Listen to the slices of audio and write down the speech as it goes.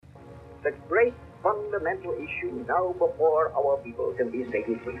the great fundamental issue now before our people can be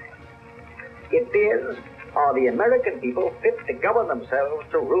stated clearly. It is, are the American people fit to govern themselves,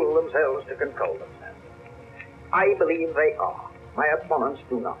 to rule themselves, to control themselves? I believe they are. My opponents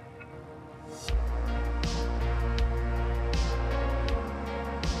do not.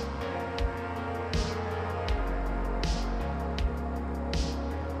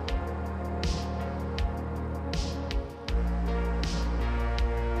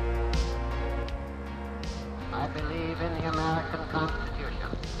 I believe in the American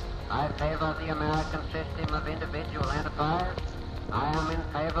Constitution. I favor the American system of individual enterprise. I am in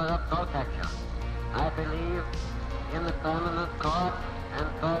favor of protection. I believe in the permanent court and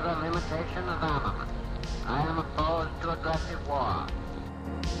further limitation of armament. I am opposed to aggressive war.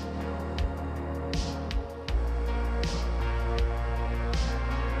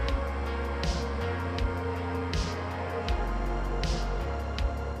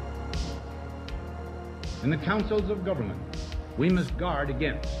 In the councils of government, we must guard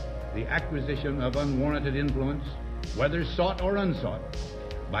against the acquisition of unwarranted influence, whether sought or unsought,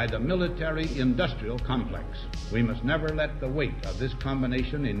 by the military-industrial complex. We must never let the weight of this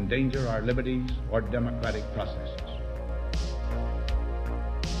combination endanger our liberties or democratic processes.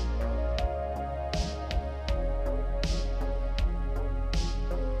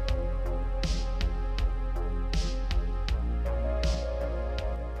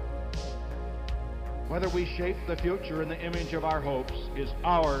 Whether we shape the future in the image of our hopes is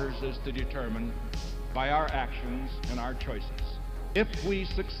ours is to determine by our actions and our choices. If we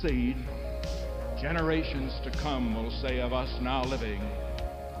succeed, generations to come will say of us now living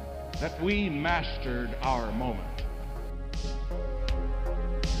that we mastered our moment.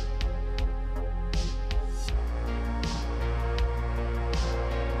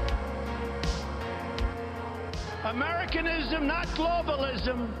 Americanism, not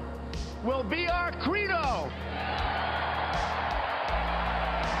globalism, will be our credo.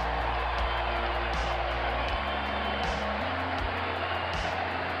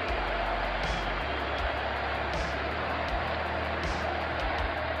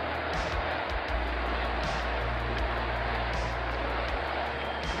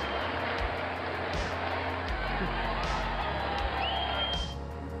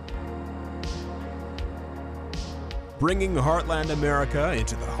 Bringing Heartland America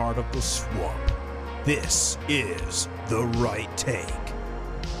into the heart of the swamp. This is The Right Take.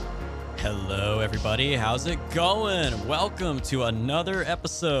 Hello, everybody. How's it going? Welcome to another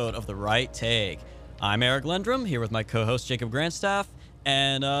episode of The Right Take. I'm Eric Lendrum, here with my co-host Jacob Grandstaff.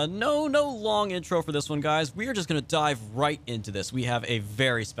 And no long intro for this one, guys. We are just going to dive right into this. We have a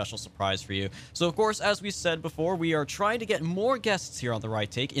very special surprise for you. So, of course, as we said before, we are trying to get more guests here on The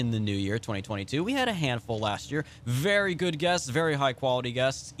Right Take in the new year, 2022. We had a handful last year. Very good guests, very high-quality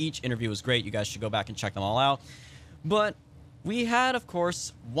guests. Each interview was great. You guys should go back and check them all out. But we had, of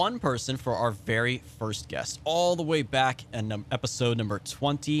course, one person for our very first guest, all the way back in episode number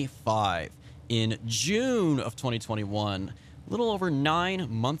 25 in June of 2021. A little over 9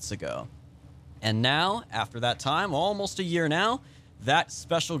 months ago. And now, after that time, almost a year now, that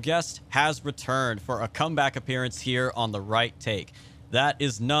special guest has returned for a comeback appearance here on The Right Take. That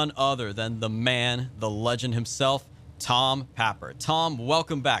is none other than the man, the legend himself, Tom Pappert. Tom,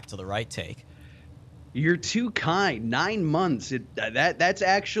 welcome back to The Right Take. You're too kind. 9 months. That's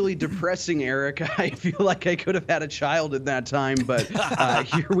actually depressing, Eric. I feel like I could have had a child in that time, but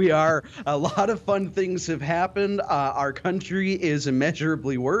here we are. A lot of fun things have happened. Our country is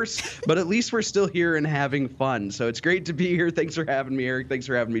immeasurably worse, but at least we're still here and having fun. So it's great to be here. Thanks for having me, Eric. Thanks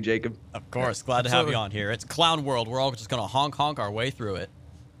for having me, Jacob. Of course. Glad to have you on here. It's Clown World. We're all just going to honk our way through it.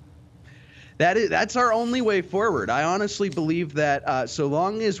 That's our only way forward. I honestly believe that so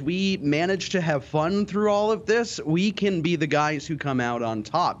long as we manage to have fun through all of this, we can be the guys who come out on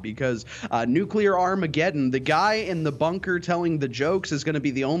top, because nuclear Armageddon, the guy in the bunker telling the jokes is going to be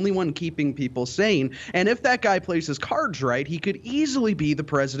the only one keeping people sane. And if that guy plays his cards right, he could easily be the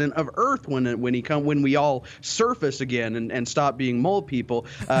president of Earth when we all surface again and stop being mole people.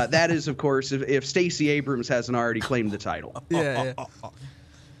 That is, of course, if Stacey Abrams hasn't already claimed the title. Yeah.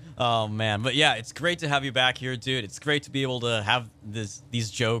 Oh, man. But yeah, it's great to have you back here, dude. It's great to be able to have these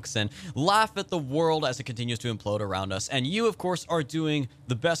jokes and laugh at the world as it continues to implode around us. And you, of course, are doing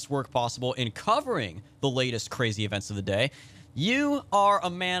the best work possible in covering the latest crazy events of the day. You are a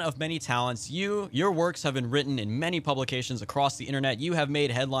man of many talents. Your works have been written in many publications across the internet. You have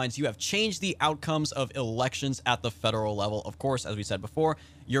made headlines. You have changed the outcomes of elections at the federal level. Of course, as we said before,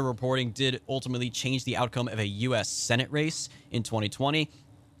 your reporting did ultimately change the outcome of a U.S. Senate race in 2020.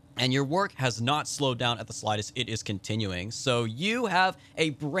 And your work has not slowed down at the slightest. It is continuing. So you have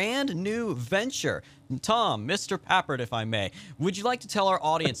a brand new venture. Tom, Mr. Pappert, if I may, would you like to tell our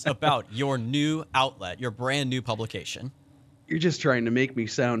audience about your new outlet, your brand new publication? You're just trying to make me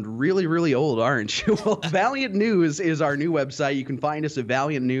sound really, really old, aren't you? Well, Valiant News is our new website. You can find us at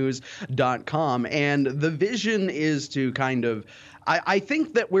valiantnews.com. And the vision is to kind of I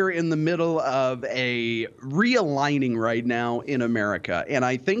think that we're in the middle of a realigning right now in America. And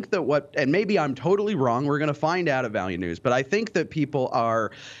I think that and maybe I'm totally wrong, we're going to find out at Valiant News, but I think that people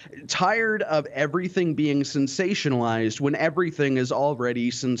are tired of everything being sensationalized when everything is already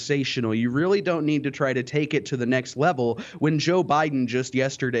sensational. You really don't need to try to take it to the next level when Joe Biden just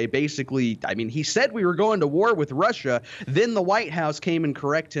yesterday basically, I mean, he said we were going to war with Russia, then the White House came and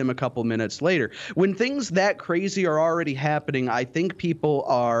corrected him a couple minutes later. When things that crazy are already happening, I think people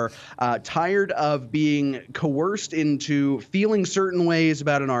are tired of being coerced into feeling certain ways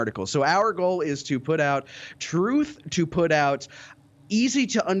about an article. So our goal is to put out truth, to put out easy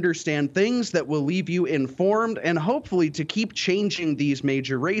to understand things that will leave you informed, and hopefully to keep changing these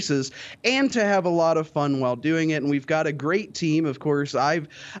major races and to have a lot of fun while doing it. And we've got a great team. Of course, I'm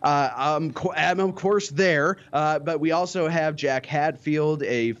of course there, but we also have Jack Hadfield,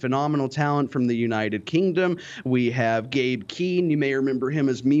 a phenomenal talent from the United Kingdom. We have Gabe Keane. You may remember him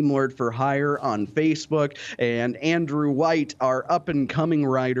as Meme Lord for Hire on Facebook, and Andrew White, our up-and-coming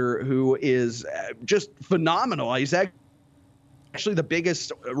writer who is just phenomenal. He's actually the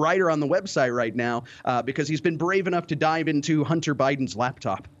biggest writer on the website right now because he's been brave enough to dive into Hunter Biden's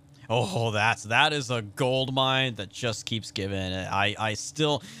laptop. Oh, that is a gold mine that just keeps giving. I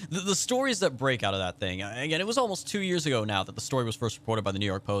still the stories that break out of that thing. Again, it was almost 2 years ago now that the story was first reported by the New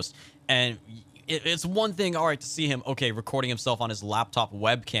York Post, and it's one thing, all right, to see him recording himself on his laptop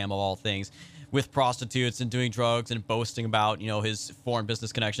webcam of all things, with prostitutes and doing drugs and boasting about his foreign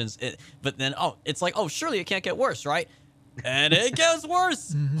business connections. But then it's like, surely it can't get worse, right? And it gets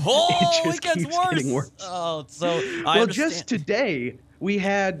worse. It gets worse. Oh, so I understand. Just today we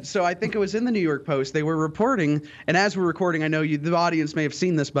had, so I think it was in the New York Post, they were reporting, and as we're recording, I know the audience may have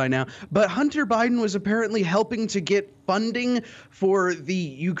seen this by now, but Hunter Biden was apparently helping to get funding for the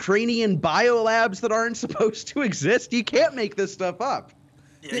Ukrainian biolabs that aren't supposed to exist. You can't make this stuff up.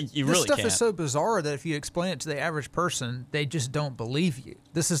 This stuff is so bizarre that if you explain it to the average person, they just don't believe you.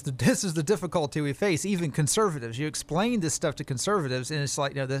 This is the difficulty we face. Even conservatives, you explain this stuff to conservatives, and it's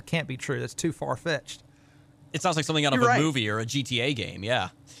like, no, that can't be true. That's too far fetched. It sounds like something out of a movie or a GTA game. Yeah.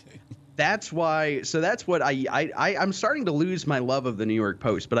 That's why. So that's what I'm starting to lose my love of the New York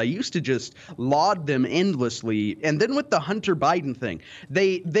Post, but I used to just laud them endlessly. And then with the Hunter Biden thing,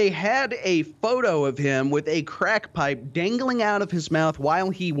 they had a photo of him with a crack pipe dangling out of his mouth while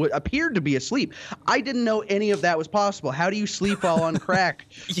he appeared to be asleep. I didn't know any of that was possible. How do you sleep while on crack,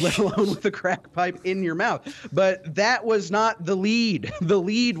 let alone with a crack pipe in your mouth? But that was not the lead. The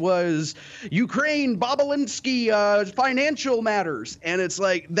lead was Ukraine, Bobolinsky, financial matters. And it's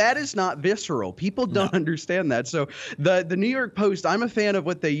like, that is not visceral. People don't understand that. So the New York Post, I'm a fan of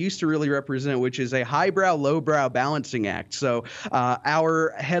what they used to really represent, which is a highbrow, lowbrow balancing act. So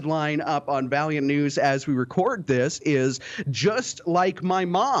our headline up on Valiant News as we record this is just like my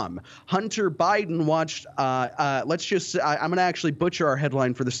mom. Hunter Biden watched, I'm going to actually butcher our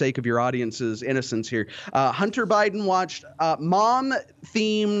headline for the sake of your audience's innocence here. Hunter Biden watched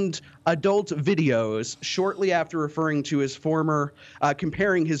mom-themed adult videos shortly after referring to his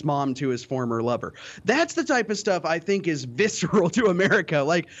comparing his mom to his former lover. That's the type of stuff I think is visceral to America.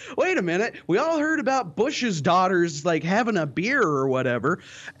 Like, wait a minute, we all heard about Bush's daughters like having a beer or whatever.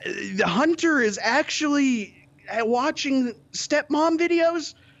 Hunter is actually watching stepmom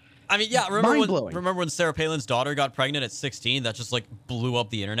videos. I mean, yeah, remember when Sarah Palin's daughter got pregnant at 16? That just like blew up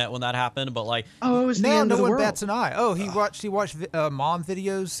the internet when that happened. But like, it was the end of the world. No one bats an eye. Oh, he watched mom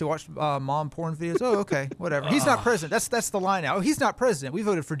videos. He watched mom porn videos. Oh, okay, whatever. He's not president. That's the line now. Oh, he's not president. We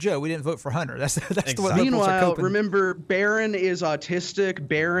voted for Joe. We didn't vote for Hunter. That's exactly. The way liberals are coping. Remember, Barron is autistic.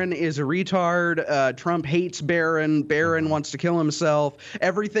 Barron is a retard. Trump hates Barron. Barron wants to kill himself.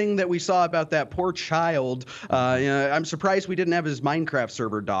 Everything that we saw about that poor child. I'm surprised we didn't have his Minecraft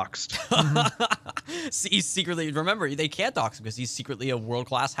server doxed. He's secretly, remember, they can't dox him because he's secretly a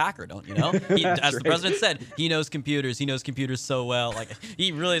world-class hacker, don't you know? As the president said, he knows computers. He knows computers so well. Like,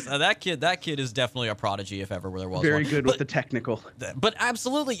 he really is, that kid is definitely a prodigy if ever there was Very one. good with the technical. But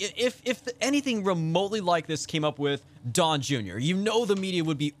absolutely, if anything remotely like this came up with Don Jr., the media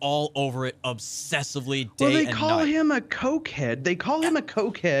would be all over it obsessively day and night. Well, they call him a cokehead. They call him a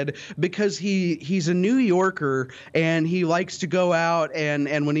cokehead because he's a New Yorker and he likes to go out,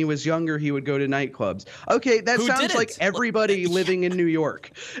 and when he was younger, he would go to nightclubs nightclubs. Okay, that Who sounds didn't? like everybody living in New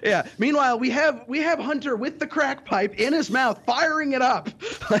York. Yeah. Meanwhile, we have Hunter with the crack pipe in his mouth, firing it up.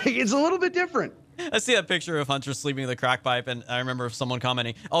 Like, it's a little bit different. I see that picture of Hunter sleeping in the crack pipe, and I remember someone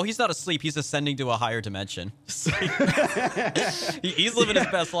commenting, "Oh, he's not asleep; he's ascending to a higher dimension." He's living his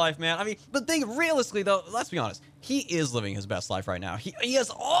best life, man. I mean, but realistically, though, let's be honest, he is living his best life right now. He has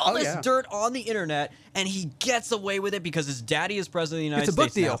all this dirt on the internet, and he gets away with it because his daddy is president of the United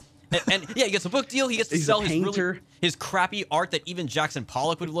States. It's a book deal. And yeah, he gets a book deal. He gets to sell his crappy art that even Jackson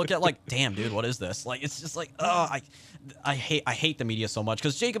Pollock would look at. Like, damn, dude, what is this? Like, it's just like, I hate the media so much,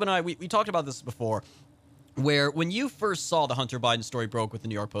 because Jacob and I we talked about this before, where when you first saw the Hunter Biden story broke with the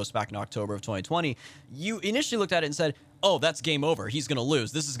New York Post back in October of 2020, you initially looked at it and said, "Oh, that's game over. He's going to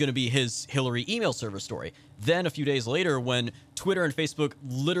lose. This is going to be his Hillary email server story." Then a few days later, when Twitter and Facebook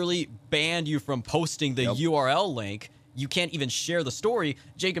literally banned you from posting the URL link, you can't even share the story.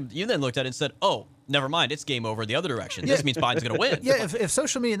 Jacob, you then looked at it and said, "Oh, never mind. It's game over the other direction. This means Biden's going to win." Yeah, if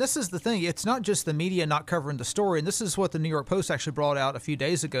social media, and this is the thing, it's not just the media not covering the story, and this is what the New York Post actually brought out a few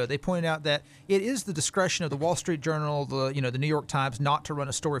days ago. They pointed out that it is the discretion of the Wall Street Journal, the New York Times, not to run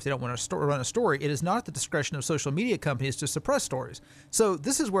a story if they don't want to run a story. It is not the discretion of social media companies to suppress stories. So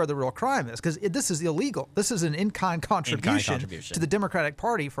this is where the real crime is, because this is illegal. This is an in-kind contribution to the Democratic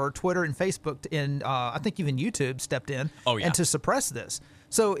Party for Twitter and Facebook, and I think even YouTube stepped in and to suppress this.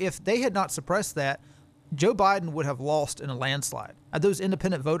 So if they had not suppressed that, Joe Biden would have lost in a landslide. Those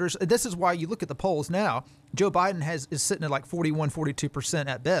independent voters, this is why you look at the polls now, Joe Biden is sitting at like 41, 42%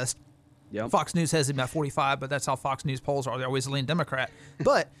 at best. Yep. Fox News has him at 45, but that's how Fox News polls are. They always lean Democrat.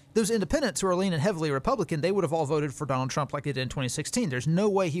 But those independents who are leaning heavily Republican, they would have all voted for Donald Trump like they did in 2016. There's no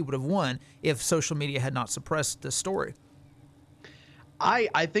way he would have won if social media had not suppressed this story.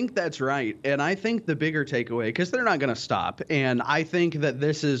 I think that's right. And I think the bigger takeaway, because they're not going to stop, and I think that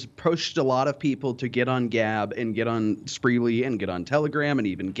this has pushed a lot of people to get on Gab and get on Spreely and get on Telegram and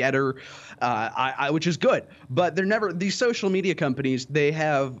even Getter, which is good. But these social media companies, they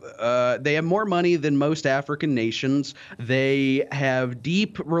have more money than most African nations. They have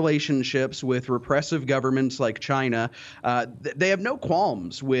deep relationships with repressive governments like China. They have no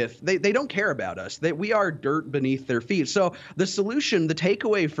qualms with, they don't care about us. We are dirt beneath their feet. So the solution, the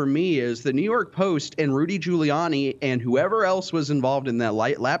takeaway for me is the New York Post and Rudy Giuliani and whoever else was involved in that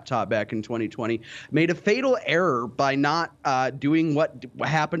laptop back in 2020 made a fatal error by not doing what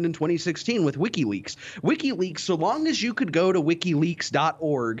happened in 2016 with WikiLeaks. WikiLeaks, so long as you could go to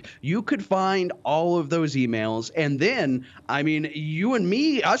wikileaks.org, you could find all of those emails. And then, I mean, you and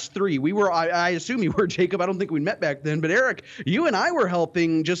me, us three, we were, I assume you were, Jacob. I don't think we met back then. But Eric, you and I were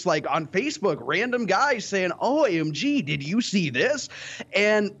helping just like on Facebook, random guys saying, "Oh, OMG, did you see this?"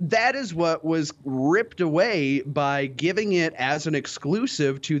 And that is what was ripped away by giving it as an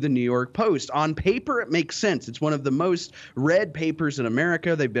exclusive to the New York Post. On paper, it makes sense. It's one of the most read papers in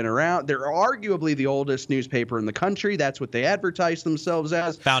America. They've been around. They're arguably the oldest newspaper in the country. That's what they advertise themselves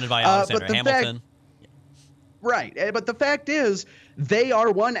as. Founded by Alexander Hamilton. Right. But the fact is, they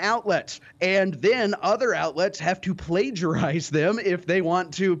are one outlet, and then other outlets have to plagiarize them if they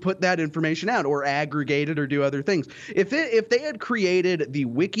want to put that information out or aggregate it or do other things. If they had created the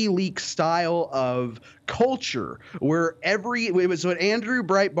WikiLeaks style of culture where it was what Andrew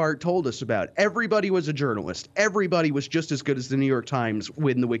Breitbart told us about. Everybody was a journalist. Everybody was just as good as the New York Times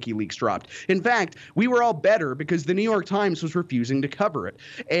when the WikiLeaks dropped. In fact, we were all better because the New York Times was refusing to cover it.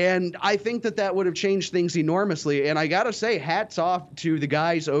 And I think that would have changed things enormously. And I got to say, hats off to the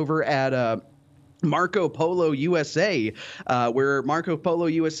guys over at Marco Polo USA, where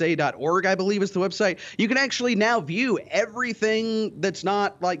MarcoPoloUSA.org, I believe, is the website. You can actually now view everything that's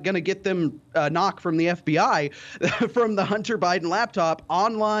not like going to get them a knock from the FBI from the Hunter Biden laptop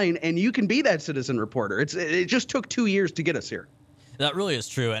online, and you can be that citizen reporter. It just took 2 years to get us here. That really is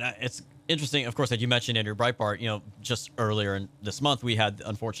true, and it's interesting, of course, like you mentioned, Andrew Breitbart. Just earlier in this month, we had,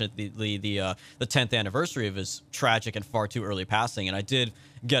 unfortunately, the 10th anniversary of his tragic and far too early passing, and I did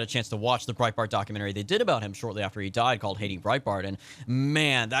get a chance to watch the Breitbart documentary they did about him shortly after he died called Hating Breitbart. And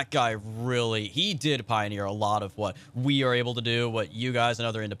man, that guy he did pioneer a lot of what we are able to do, what you guys and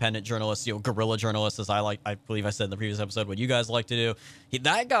other independent journalists, guerrilla journalists, as I believe I said in the previous episode, what you guys like to do.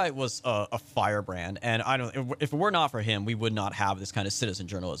 That guy was a firebrand. And if it were not for him, we would not have this kind of citizen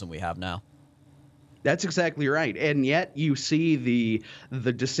journalism we have now. That's exactly right. And yet you see the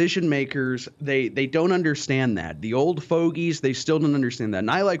decision makers, they don't understand that. The old fogies, they still don't understand that. And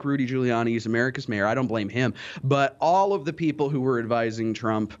I like Rudy Giuliani. He's America's mayor. I don't blame him. But all of the people who were advising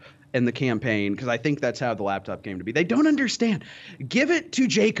Trump, in the campaign, because I think that's how the laptop came to be. They don't understand. Give it to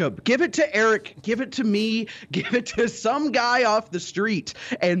Jacob. Give it to Eric. Give it to me. Give it to some guy off the street,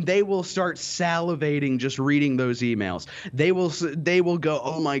 and they will start salivating just reading those emails. They will go,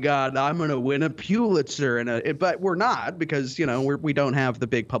 oh my God, I'm going to win a Pulitzer. But we're not, because, we don't have the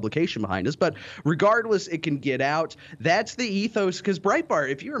big publication behind us. But regardless, it can get out. That's the ethos, because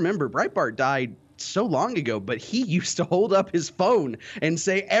Breitbart, if you remember, Breitbart died so long ago, but he used to hold up his phone and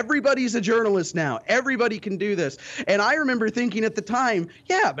say, everybody's a journalist now. Everybody can do this. And I remember thinking at the time,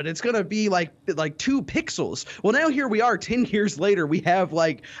 yeah, but it's going to be like 2 pixels. Well, now here we are 10 years later. We have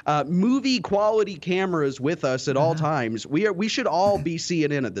movie quality cameras with us at all times. We should all be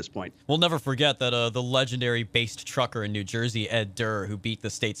CNN at this point. We'll never forget that the legendary based trucker in New Jersey, Ed Durr, who beat the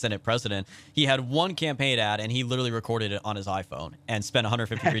state Senate president, he had one campaign ad and he literally recorded it on his iPhone and spent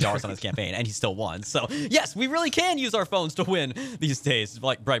 $153 on his campaign, and he still won. So, yes, we really can use our phones to win these days,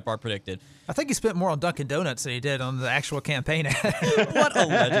 like Breitbart predicted. I think he spent more on Dunkin' Donuts than he did on the actual campaign ad. What a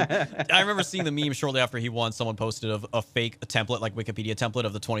legend. I remember seeing the meme shortly after he won. Someone posted a fake template, like Wikipedia template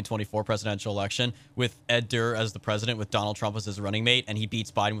of the 2024 presidential election with Ed Durr as the president with Donald Trump as his running mate, and he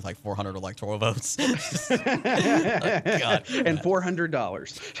beats Biden with 400 electoral votes. God. And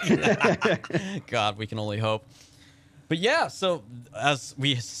 $400. God, we can only hope. But yeah, so as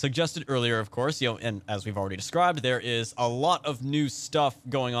we suggested earlier, of course, and as we've already described, there is a lot of new stuff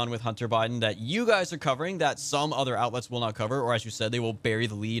going on with Hunter Biden that you guys are covering that some other outlets will not cover, or as you said, they will bury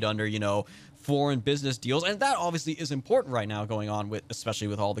the lead under, foreign business deals, and that obviously is important right now going on especially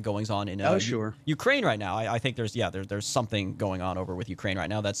with all the goings on in Ukraine right now. I think there's something going on over with Ukraine right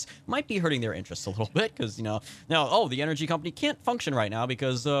now that's might be hurting their interests a little bit, because now the energy company can't function right now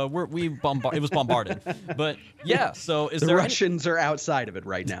because it was bombarded. But yeah, so the Russians are outside of it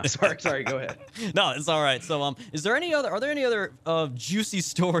right now. Sorry, go ahead. No, it's all right. So are there any other juicy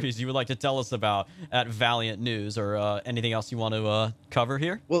stories you would like to tell us about at Valiant News, or anything else you want to cover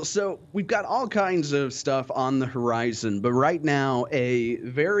here? Well, so we've got all kinds of stuff on the horizon, but right now a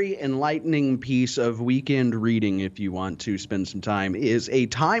very enlightening piece of weekend reading, if you want to spend some time, is a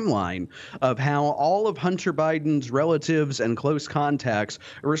timeline of how all of Hunter Biden's relatives and close contacts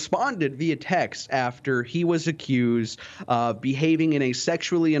responded via text after he was accused of behaving in a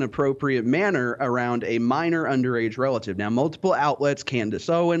sexually inappropriate manner around a minor underage relative. Now, multiple outlets, Candace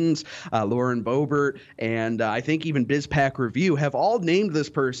Owens, Lauren Boebert, and I think even BizPac Review have all named this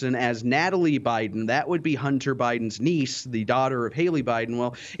person as Natalie Biden. That would be Hunter Biden's niece, the daughter of Haley Biden.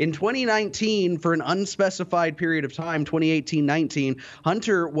 Well, in 2019, for an unspecified period of time, 2018-19,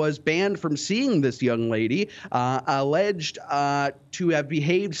 Hunter was banned from seeing this young lady, alleged to have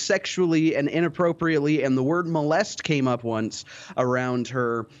behaved sexually and inappropriately, and the word molest came up once around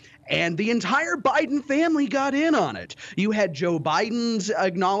her. And the entire Biden family got in on it. You had Joe Biden's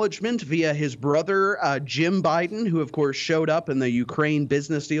acknowledgement via his brother, Jim Biden, who, of course, showed up in the Ukraine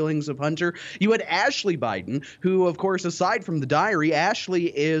business dealings of Hunter. You had Ashley Biden, who, of course, aside from the diary, Ashley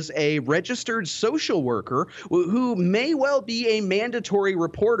is a registered social worker who may well be a mandatory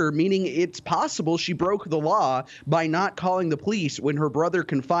reporter, meaning it's possible she broke the law by not calling the police when her brother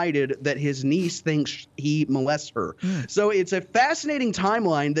confided that his niece thinks he molests her. So it's a fascinating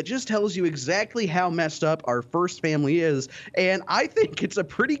timeline that just tells you exactly how messed up our first family is. And I think it's a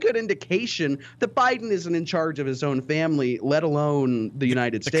pretty good indication that Biden isn't in charge of his own family, let alone the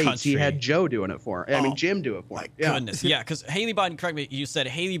United States. Country. He had Joe doing it for him. I mean, Jim do it for him. Goodness. Yeah, because Haley Biden, correct me, you said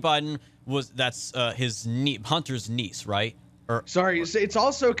Haley Biden that's Hunter's niece, right? Sorry, it's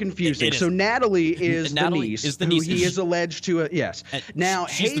also confusing. So Natalie is the niece who he is alleged to. Yes. Now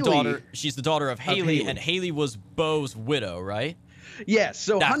she's Haley, she's the daughter of Haley, and Haley was Beau's widow, right? Yes.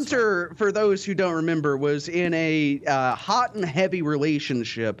 So that's Hunter, right. For those who don't remember, was in a hot and heavy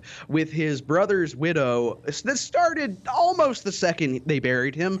relationship with his brother's widow. This started almost the second they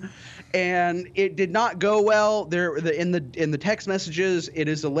buried him, and it did not go well. In the text messages, it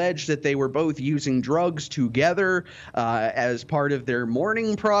is alleged that they were both using drugs together as part of their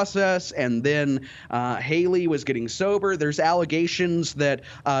mourning process, and then Haley was getting sober. There's allegations that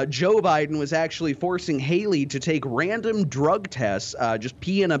Joe Biden was actually forcing Haley to take random drug tests, just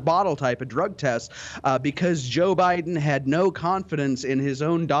pee in a bottle type of drug test, because Joe Biden had no confidence in his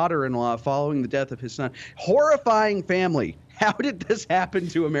own daughter-in-law following the death of his son. Horrifying family. How did this happen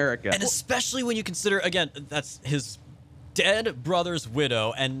to America? And especially when you consider, again, that's his dead brother's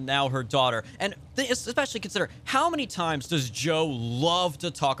widow and now her daughter. And especially consider, how many times does Joe love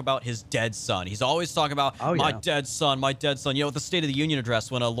to talk about his dead son? He's always talking about my dead son, my dead son. You know, at the State of the Union address,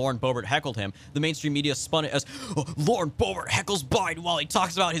 when Lauren Boebert heckled him, the mainstream media spun it as Lauren Boebert heckles Biden while he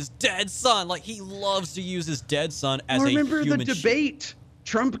talks about his dead son. Like, he loves to use his dead son as a human Remember the debate?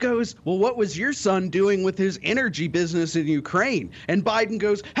 Trump goes, well, what was your son doing with his energy business in Ukraine? And Biden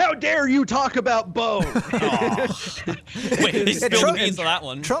goes, how dare you talk about Bo? Wait, he spilled the beans on that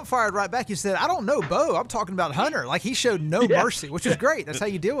one. Trump fired right back. He said, I don't know Bo. I'm talking about Hunter. Like, he showed no mercy, which is great. That's how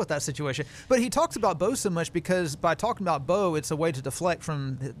you deal with that situation. But he talks about Bo so much because by talking about Bo, it's a way to deflect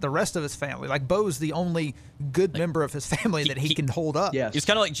from the rest of his family. Like, Bo's the only good member of his family that he can hold up. Yes. He's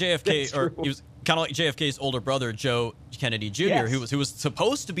kind of like JFK, or he was kind of like JFK's older brother, Joe Kennedy Jr., who was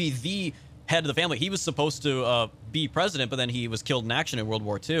supposed to be the head of the family. He was supposed to be president, but then he was killed in action in World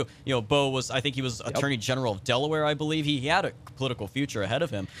War II. You know, Bo was, I think he was Attorney General of Delaware, I believe. He had a political future ahead of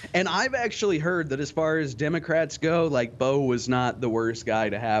him. And I've actually heard that as far as Democrats go, like, Bo was not the worst guy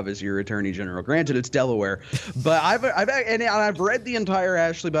to have as your Attorney General. Granted, it's Delaware, but I've read the entire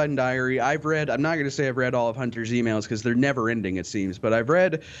Ashley Biden diary. I'm not going to say I've read all of Hunter's emails because they're never ending, it seems, but I've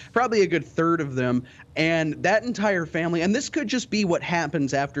read probably a good third of them. And that entire family, and this could just be what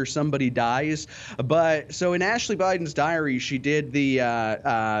happens after somebody dies, but so in Ashley Biden's diary, she did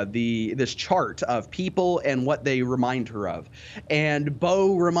this chart of people and what they remind her of. And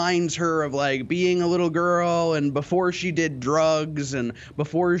Bo reminds her of, like, being a little girl and before she did drugs and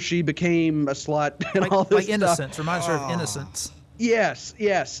before she became a slut and all this like stuff. innocence. Reminds her of innocence. Yes.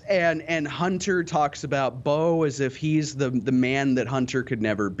 And Hunter talks about Bo as if he's the man that Hunter could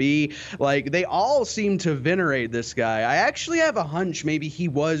never be. Like, they all seem to venerate this guy. I actually have a hunch maybe he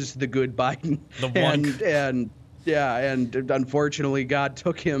was the good Biden. The one. And unfortunately God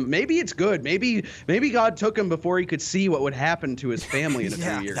took him. Maybe it's good. Maybe God took him before he could see what would happen to his family in a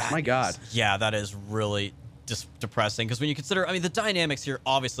few years. My God. Yeah, that is really just depressing, because when you consider, I mean, the dynamics here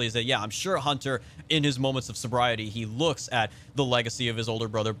obviously is that, yeah, I'm sure Hunter, in his moments of sobriety, he looks at the legacy of his older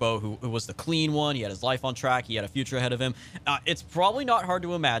brother Bo, who was the clean one. He had his life on track. He had a future ahead of him. It's probably not hard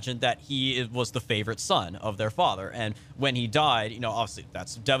to imagine that he was the favorite son of their father. And when he died, you know, obviously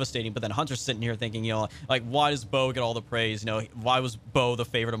that's devastating. But then Hunter's sitting here thinking, you know, like, why does Bo get all the praise? You know, why was Bo the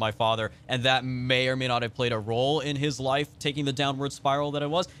favorite of my father? And that may or may not have played a role in his life taking the downward spiral that it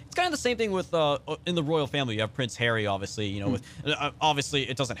was. It's kind of the same thing with in the royal family. You have Prince Harry, obviously, you know, with obviously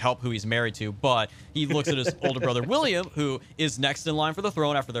it doesn't help who he's married to, but he looks at his older brother William, who is next in line for the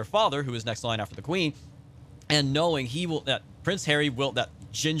throne after their father, who is next in line after the Queen, and knowing that Prince Harry that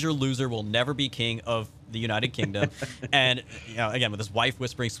ginger loser will never be king of the United Kingdom. And, you know, again, with his wife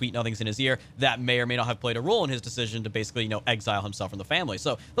whispering sweet nothings in his ear, that may or may not have played a role in his decision to basically, you know, exile himself from the family.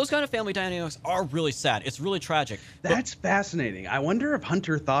 So those kind of family dynamics are really sad. It's really tragic. That's fascinating. I wonder if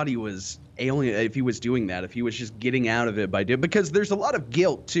Hunter thought he was alien, if he was doing that, if he was just getting out of it by doing, because there's a lot of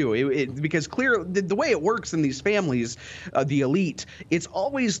guilt too. Because clearly the way it works in these families, the elite, it's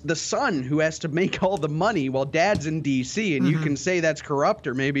always the son who has to make all the money while dad's in DC, and you can say that's corrupt,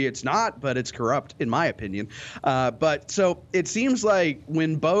 or maybe it's not, but it's corrupt in my opinion. But so it seems like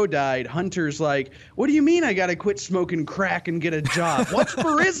when Bo died, Hunter's like, what do you mean I gotta quit smoking crack and get a job? What's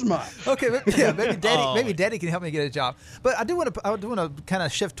charisma? Okay, maybe Daddy can help me get a job. But I do want to kind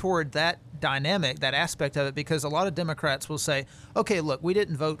of shift toward that dynamic, that aspect of it, because a lot of Democrats will say, okay, look, we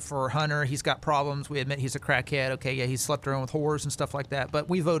didn't vote for Hunter. He's got problems. We admit he's a crackhead. Okay, yeah, he's slept around with whores and stuff like that. But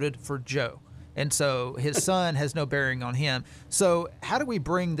we voted for Joe. And so his son has no bearing on him. So how do we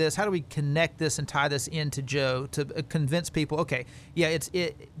bring this, how do we connect this and tie this into Joe to convince people, okay, yeah,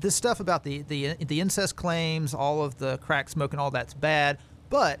 this stuff about the incest claims, all of the crack smoking, all that's bad,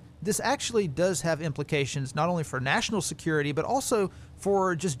 but this actually does have implications not only for national security, but also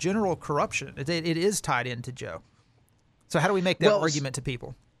for just general corruption. It is tied into Joe. So how do we make that argument to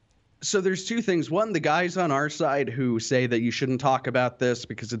people? So there's two things. One, the guys on our side who say that you shouldn't talk about this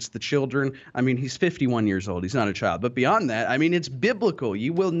because it's the children. I mean, he's 51 years old. He's not a child. But beyond that, I mean, it's biblical.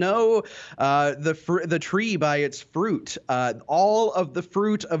 You will know the tree by its fruit. All of the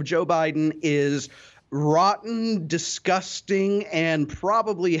fruit of Joe Biden is rotten, disgusting, and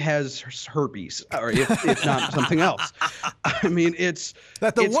probably has herpes, or if not something else. I mean, it's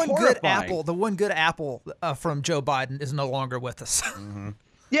that the one horrifying. good apple from Joe Biden is no longer with us. Mm-hmm.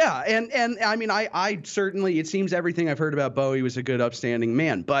 Yeah, and I mean, I certainly, it seems everything I've heard about Bo, he was a good, upstanding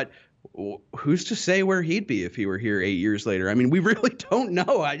man, but who's to say where he'd be if he were here 8 years later? I mean, we really don't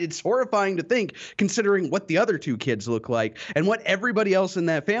know. It's horrifying to think, considering what the other two kids look like and what everybody else in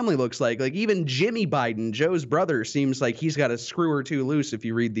that family looks like. Like, even Jimmy Biden, Joe's brother, seems like he's got a screw or two loose if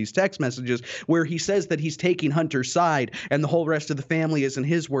you read these text messages where he says that he's taking Hunter's side and the whole rest of the family is, in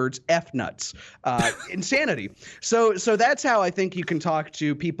his words, F-nuts. Insanity. So that's how I think you can talk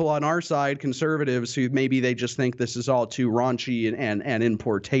to people on our side, conservatives, who maybe they just think this is all too raunchy and in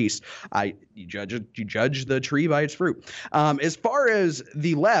poor taste. You judge the tree by its fruit. As far as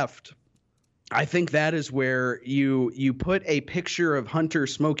the left, I think that is where you put a picture of Hunter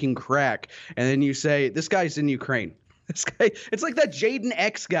smoking crack, and then you say, this guy's in Ukraine. This guy, it's like that Jaden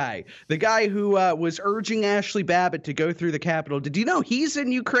X guy, the guy who was urging Ashley Babbitt to go through the Capitol. Did you know he's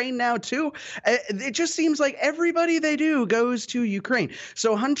in Ukraine now, too? It just seems like everybody they do goes to Ukraine.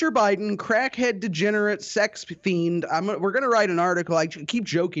 So Hunter Biden, crackhead, degenerate, sex fiend. We're going to write an article. I keep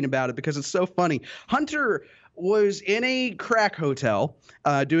joking about it because it's so funny. Hunter was in a crack hotel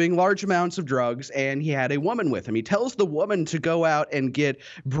doing large amounts of drugs, and he had a woman with him. He tells the woman to go out and get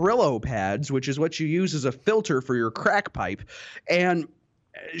Brillo pads, which is what you use as a filter for your crack pipe. And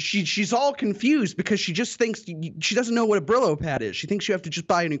she's all confused because she just thinks she doesn't know what a Brillo pad is. She thinks you have to just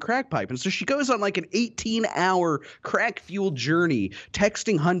buy a new crack pipe. And so she goes on like an 18-hour crack-fueled journey,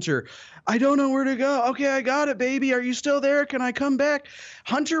 texting Hunter, I don't know where to go. Okay, I got it, baby. Are you still there? Can I come back?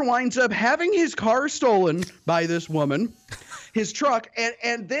 Hunter winds up having his car stolen by this woman, his truck,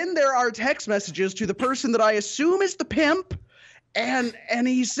 and then there are text messages to the person that I assume is the pimp. And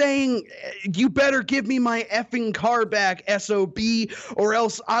he's saying, you better give me my effing car back, SOB, or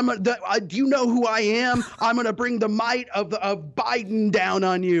else do you know who I am? I'm going to bring the might of Biden down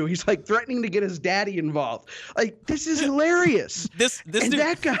on you. He's like threatening to get his daddy involved. Like, this is hilarious. This new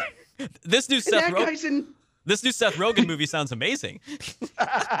Seth Rogen movie sounds amazing.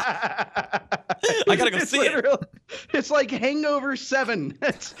 I gotta go see it. It's like Hangover 7.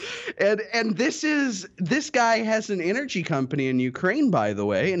 And this guy has an energy company in Ukraine, by the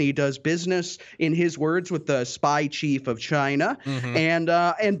way, and he does business, in his words, with the spy chief of China. Mm-hmm.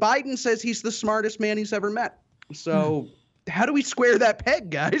 And Biden says he's the smartest man he's ever met. So how do we square that peg,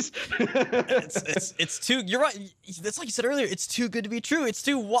 guys? it's too. You're right. That's like you said earlier. It's too good to be true. It's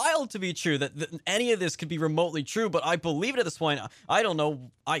too wild to be true that any of this could be remotely true. But I believe it at this point. I don't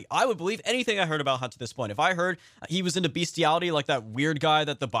know. I would believe anything I heard about Hunt at this point. If I heard he was into bestiality, like that weird guy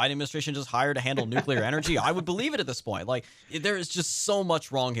that the Biden administration just hired to handle nuclear energy, I would believe it at this point. Like, there is just so much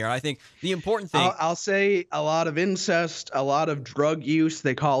wrong here. I think the important thing. I'll say a lot of incest, a lot of drug use.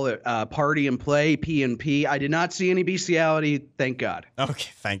 They call it party and play, P&P. I did not see any bestiality. Thank God.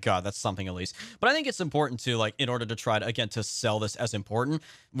 Okay, thank God. That's something at least. But I think it's important to, like, in order to try to, again, to sell this as important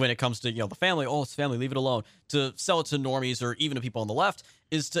when it comes to, the family. Oh, it's family, leave it alone. To sell it to normies or even to people on the left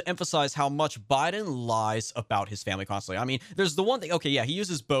is to emphasize how much Biden lies about his family constantly. I mean, there's the one thing, okay, yeah, he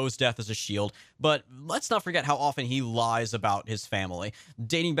uses Bo's death as a shield, but let's not forget how often he lies about his family.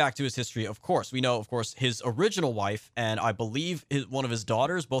 Dating back to his history, of course, we know, of course, his original wife and I believe one of his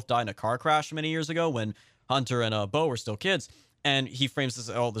daughters both died in a car crash many years ago when Hunter and Bo were still kids. And he frames this,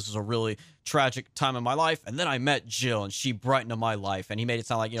 this is a really tragic time in my life. And then I met Jill, and she brightened my life. And he made it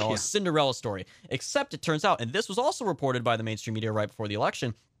sound like, a Cinderella story. Except it turns out, and this was also reported by the mainstream media right before the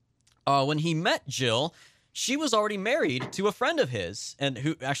election, when he met Jill, she was already married to a friend of his, and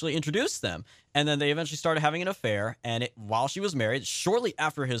who actually introduced them. And then they eventually started having an affair. And while she was married, shortly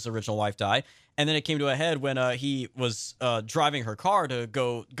after his original wife died, and then it came to a head when he was driving her car to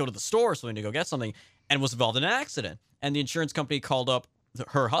go to the store or something to go get something, and was involved in an accident. And the insurance company called up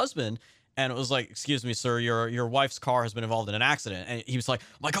her husband and it was like, excuse me, sir, your wife's car has been involved in an accident. And he was like,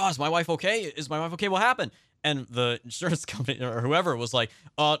 oh my God, is my wife okay? Is my wife okay? What happened? And the insurance company or whoever was like,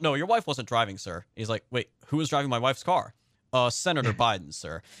 no, your wife wasn't driving, sir. He's like, wait, who was driving my wife's car? Senator Biden,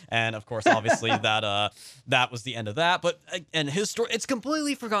 sir. And of course, obviously that was the end of that. But and his story, it's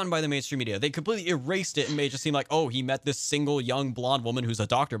completely forgotten by the mainstream media. They completely erased it and made it just seem like, oh, he met this single young blonde woman who's a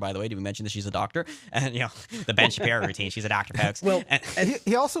doctor, by the way. Did we mention that she's a doctor? And the Ben Shapiro routine. She's a doctor, folks. Well, and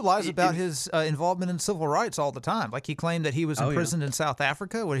he also lies about his involvement in civil rights all the time. Like he claimed that he was imprisoned in South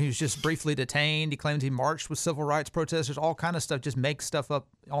Africa when he was just briefly detained. He claimed he marched with civil rights protesters. All kind of stuff. Just makes stuff up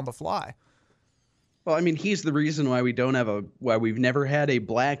on the fly. Well, I mean, he's the reason why we've never had a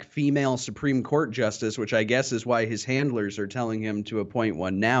black female Supreme Court justice, which I guess is why his handlers are telling him to appoint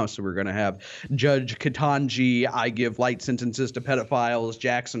one now. So we're going to have Judge Ketanji, I give light sentences to pedophiles,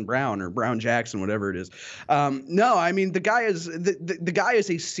 Jackson Brown or Brown Jackson, whatever it is. No, I mean, the guy is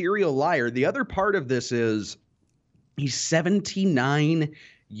a serial liar. The other part of this is he's 79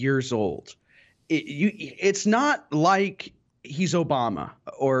 years old. It's not like he's Obama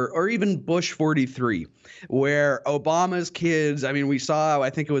or even Bush 43, where Obama's kids, I mean, we saw, I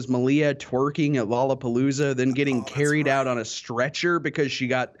think it was Malia twerking at Lollapalooza, then getting carried out on a stretcher because she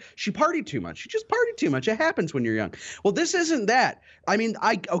partied too much. She just partied too much. It happens when you're young. Well, this isn't that. I mean,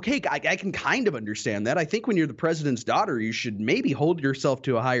 I can kind of understand that. I think when you're the president's daughter, you should maybe hold yourself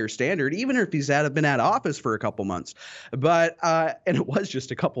to a higher standard, even if he's been out of office for a couple months. But and it was just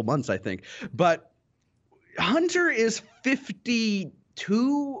a couple months, I think. But Hunter is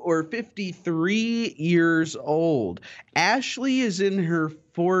 52 or 53 years old. Ashley is in her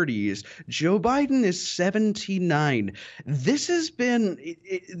 40s. Joe Biden is 79. This has been,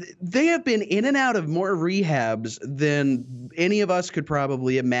 they have been in and out of more rehabs than any of us could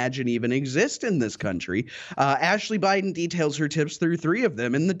probably imagine even exist in this country. Ashley Biden details her tips through 3 of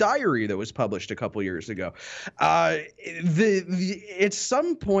them in the diary that was published a couple years ago. At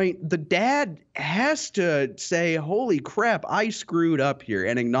some point, the dad has to say, holy crap, I screwed up here,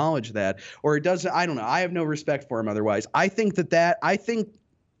 and acknowledge that, or it doesn't. I don't know. I have no respect for him otherwise. I think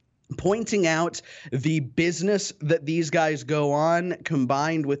pointing out the business that these guys go on,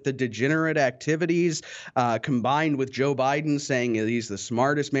 combined with the degenerate activities, combined with Joe Biden saying he's the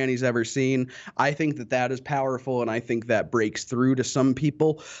smartest man he's ever seen, I think that is powerful, and I think that breaks through to some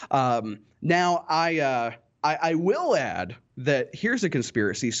people. Now, I will add that here's a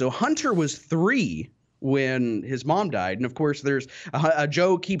conspiracy. So Hunter was 3 when his mom died. And of course, there's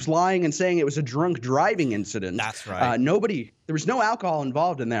Joe keeps lying and saying it was a drunk driving incident. That's right. There was no alcohol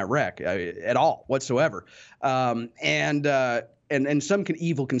involved in that wreck at all whatsoever. And some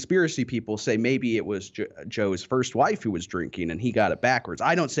evil conspiracy people say maybe it was Joe's first wife who was drinking and he got it backwards.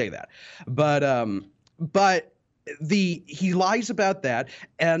 I don't say that, but he lies about that.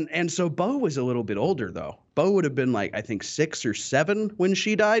 And so Bo was a little bit older though. Bo would have been like, I think 6 or 7 when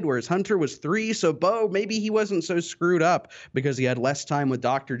she died, whereas Hunter was 3. So Bo, maybe he wasn't so screwed up because he had less time with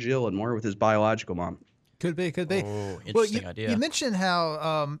Dr. Jill and more with his biological mom. Could be. Oh, interesting idea. You mentioned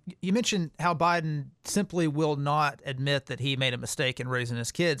how Biden simply will not admit that he made a mistake in raising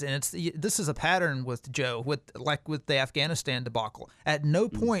his kids, and this is a pattern with Joe, with the Afghanistan debacle. At no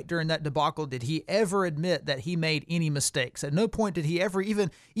point during that debacle did he ever admit that he made any mistakes. At no point did he ever you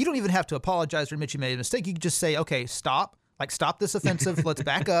don't even have to apologize or admit you made a mistake. You can just say, okay, stop. Stop this offensive. Let's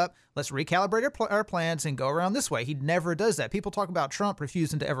back up. Let's recalibrate our plans and go around this way. He never does that. People talk about Trump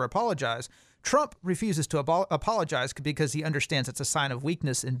refusing to ever apologize. Trump refuses to apologize because he understands it's a sign of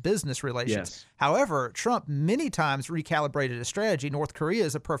weakness in business relations. Yes. However, Trump many times recalibrated his strategy. North Korea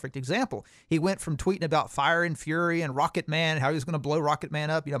is a perfect example. He went from tweeting about Fire and Fury and Rocket Man, how he was going to blow Rocket Man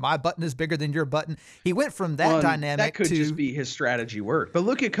up. My button is bigger than your button. He went from that dynamic that could just be his strategy work. But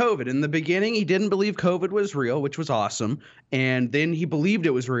look at COVID. In the beginning, he didn't believe COVID was real, which was awesome. And then he believed it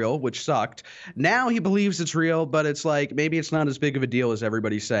was real, which sucked. Now he believes it's real, but it's like, maybe it's not as big of a deal as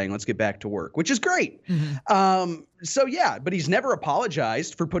everybody's saying. Let's get back to work, which is great. Mm-hmm. So yeah, but he's never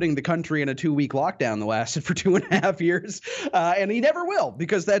apologized for putting the country in a 2-week lockdown that lasted for 2.5 years. And he never will,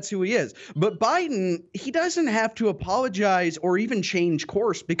 because that's who he is. But Biden, he doesn't have to apologize or even change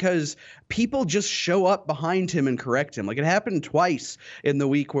course because people just show up behind him and correct him. Like it happened twice in the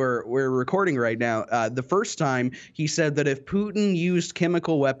week we're recording right now. The first time he said that if Putin used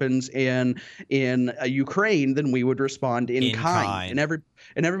chemical weapons in Ukraine, then we would respond in kind.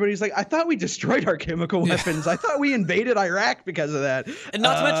 And everybody's like, I thought we destroyed our chemical weapons. I thought we invaded Iraq because of that. And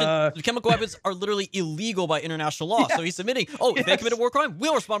not to mention, the chemical weapons are literally illegal by international law. Yeah. So he's admitting, if they commit a war crime,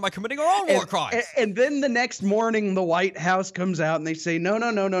 we'll respond by committing our own war crimes. And then the next morning, the White House comes out and they say,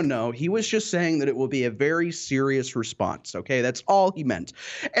 no. He was just saying that it will be a very serious response. Okay, that's all he meant.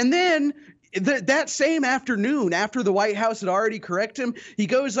 And then that same afternoon, after the White House had already corrected him, he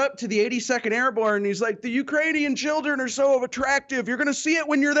goes up to the 82nd Airborne and he's like, the Ukrainian children are so attractive. You're going to see it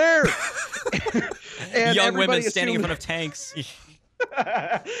when you're there. And young women standing in front of tanks.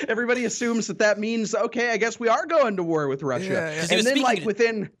 Everybody assumes that means, okay, I guess we are going to war with Russia. Yeah. And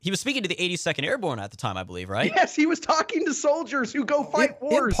then he was speaking to the 82nd Airborne at the time, I believe, right? Yes, he was talking to soldiers who go fight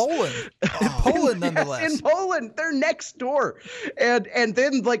wars. In Poland, nonetheless. Yes, in Poland. They're next door. And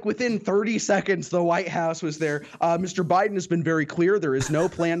then within 30 seconds, the White House was there. Mr. Biden has been very clear. There is no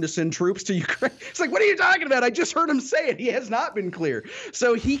plan to send troops to Ukraine. It's like, what are you talking about? I just heard him say it. He has not been clear.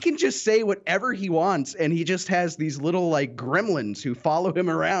 So he can just say whatever he wants, and he just has these little gremlins who follow him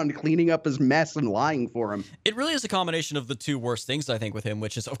around cleaning up his mess and lying for him. It really is a combination of the two worst things, I think, with him,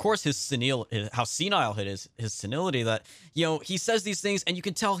 which is, of course, how senile it is, his senility, that, he says these things and you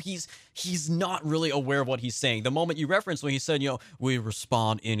can tell he's not really aware of what he's saying. The moment you reference when he said, we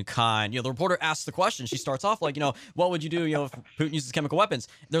respond in kind, the reporter asks the question. She starts off like, what would you do, if Putin uses chemical weapons?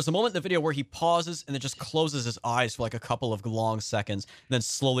 There's a moment in the video where he pauses and then just closes his eyes for a couple of long seconds, and then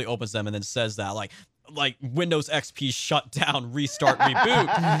slowly opens them and then says that, like Windows XP shut down, restart, reboot.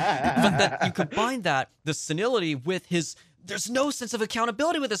 But that you combine the senility with there's no sense of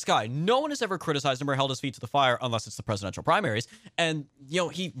accountability with this guy. No one has ever criticized him or held his feet to the fire unless it's the presidential primaries. And,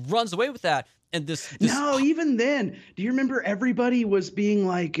 he runs away with that. And this No, even then, do you remember everybody was being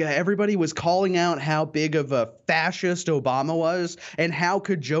like, everybody was calling out how big of a fascist Obama was, and how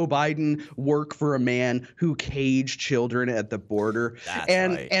could Joe Biden work for a man who caged children at the border?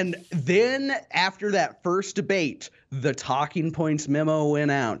 And then after that first debate, the talking points memo went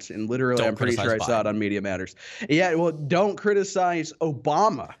out, and literally, I'm pretty sure I saw it on Media Matters. Yeah, well, don't criticize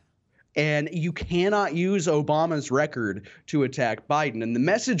Obama. And you cannot use Obama's record to attack Biden. And the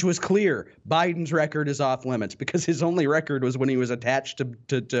message was clear. Biden's record is off limits, because his only record was when he was attached to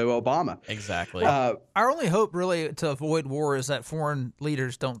Obama. Exactly. Our only hope really to avoid war is that foreign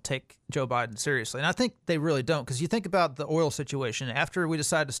leaders don't take Joe Biden seriously. And I think they really don't, because you think about the oil situation. After we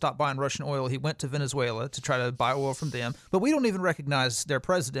decided to stop buying Russian oil, he went to Venezuela to try to buy oil from them. But we don't even recognize their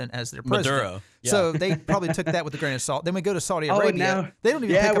president as their president. Maduro. Yeah. So they probably took that with a grain of salt. Then we go to Saudi Arabia. Now, they don't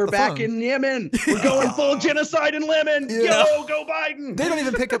even pick up the phone. Yeah, we're back in Yemen. We're going full genocide in Yemen. Go Biden. They don't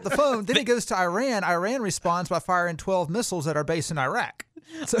even pick up the phone. Then he goes to Iran. Iran responds by firing 12 missiles at our base in Iraq.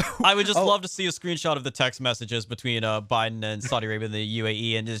 So I would just love to see a screenshot of the text messages between Biden and Saudi Arabia and the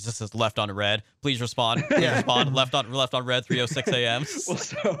UAE, and it just says left on red. Please respond. Please respond. Left on red. 3:06 a.m.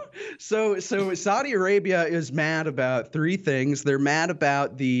 Well, so Saudi Arabia is mad about three things. They're mad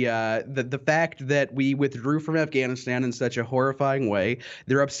about the fact that we withdrew from Afghanistan in such a horrifying way.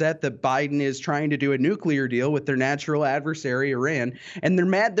 They're upset that Biden is trying to do a nuclear deal with their natural adversary Iran, and they're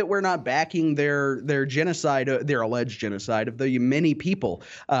mad that we're not backing their genocide, their alleged genocide of the Yemeni people.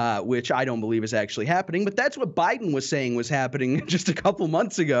 Which I don't believe is actually happening. But that's what Biden was saying was happening just a couple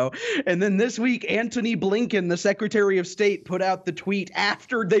months ago. And then this week, Antony Blinken, the Secretary of State, put out the tweet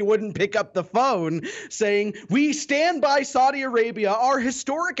after they wouldn't pick up the phone saying, "We stand by Saudi Arabia, our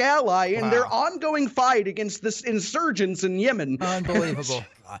historic ally, in their ongoing fight against the insurgents in Yemen." Unbelievable.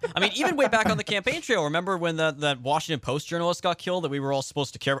 I mean, even way back on the campaign trail, remember when that Washington Post journalist got killed that we were all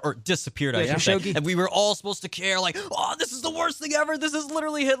supposed to care, or disappeared, I should say, and we were all supposed to care, like, oh, this is the worst thing ever, this is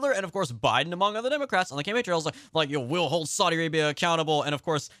literally Hitler, and of course Biden, among other Democrats on the campaign trail, was like, we'll hold Saudi Arabia accountable, and of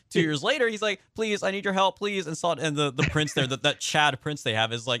course 2 years later, he's like, please, I need your help, please, and the prince there, that Chad prince they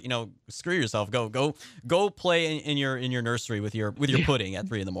have is like, screw yourself, go play in your nursery with your pudding at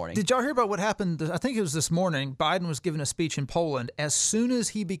 3 in the morning. Did y'all hear about what happened? I think it was this morning. Biden was giving a speech in Poland. As soon as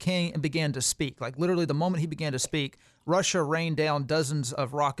he began to speak, like literally the moment he began to speak, Russia rained down dozens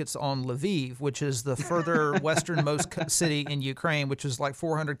of rockets on Lviv, which is the further westernmost city in Ukraine, which is like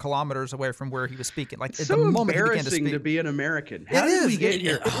 400 kilometers away from where he was speaking. Like so the moment he began to embarrassing speak. to be an American. How did we get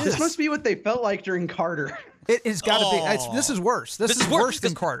here? This must be what they felt like during Carter. It's got to be. This is worse. This is worse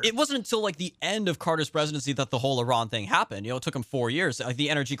than Carter. It wasn't until like the end of Carter's presidency that the whole Iran thing happened. It took him 4 years. Like the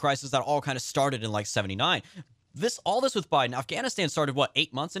energy crisis that all kind of started in like 79. All this with Biden. Afghanistan started,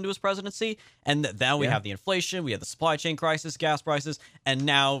 8 months into his presidency? And then we have the inflation, we have the supply chain crisis, gas prices, and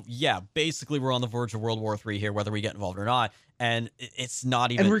now, basically we're on the verge of World War III here, whether we get involved or not. And it's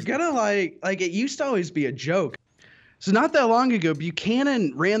not even... And we're gonna like it used to always be a joke. So not that long ago,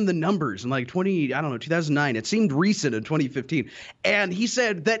 Buchanan ran the numbers in like 2009. It seemed recent in 2015. And he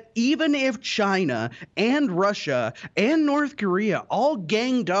said that even if China and Russia and North Korea all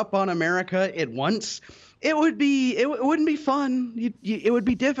ganged up on America at once, it wouldn't be fun. It would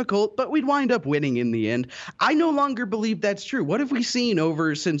be difficult, but we'd wind up winning in the end. I no longer believe that's true. What have we seen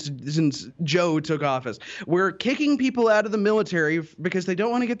since Joe took office? We're kicking people out of the military because they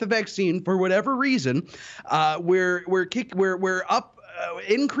don't want to get the vaccine for whatever reason. We're up.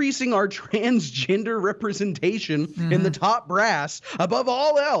 Increasing our transgender representation in the top brass above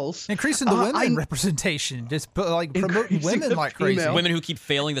all else. Increasing the women representation. Just promoting women like crazy. Women who keep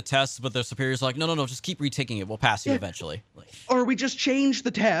failing the tests, but their superiors are like, no, just keep retaking it. We'll pass you eventually. Or we just change the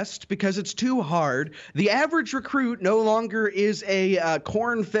test because it's too hard. The average recruit no longer is a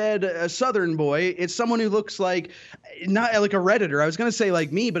corn-fed Southern boy. It's someone who looks like, not like a Redditor. I was going to say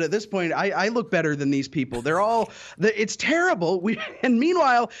like me, but at this point, I look better than these people. They're all, it's terrible. And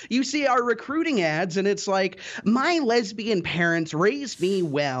meanwhile, you see our recruiting ads, and it's like, my lesbian parents raised me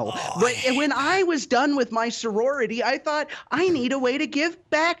well. But when I was done with my sorority, I thought, I need a way to give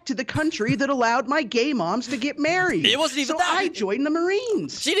back to the country that allowed my gay moms to get married. It wasn't even that. I joined the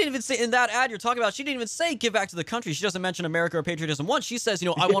Marines. She didn't even say, in that ad you're talking about, she didn't even say give back to the country. She doesn't mention America or patriotism once. She says,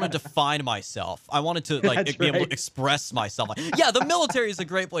 I want to define myself. I wanted to be able to express express myself. Like, yeah, the military is a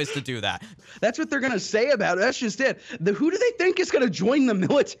great place to do that. That's what they're going to say about it. That's just it. Who do they think is going to join the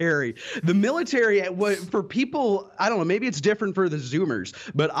military? The military, for people, I don't know, maybe it's different for the Zoomers,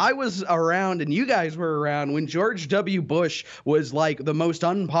 but I was around and you guys were around when George W. Bush was like the most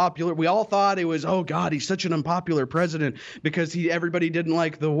unpopular. We all thought it was, oh God, he's such an unpopular president because everybody didn't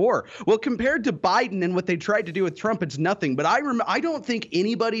like the war. Well, compared to Biden and what they tried to do with Trump, it's nothing. But I don't think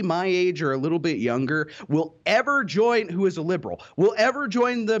anybody my age or a little bit younger will ever join, who is a liberal, will ever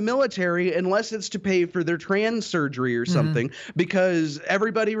join the military unless it's to pay for their trans surgery or something, because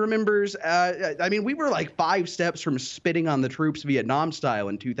everybody remembers, I mean, we were like 5 steps from spitting on the troops Vietnam style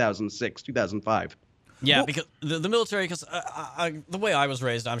in 2006, 2005. Yeah, because the military, because the way I was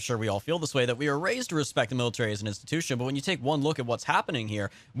raised, I'm sure we all feel this way, that we are raised to respect the military as an institution. But when you take one look at what's happening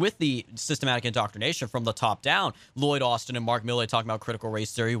here with the systematic indoctrination from the top down, Lloyd Austin and Mark Milley talking about critical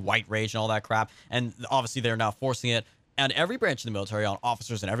race theory, white rage, and all that crap, and obviously they're now forcing it and every branch of the military, on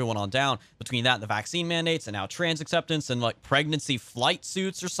officers and everyone on down, between that and the vaccine mandates and now trans acceptance and like pregnancy flight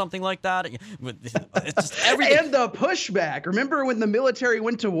suits or something like that. It's just everything. And the pushback. Remember when the military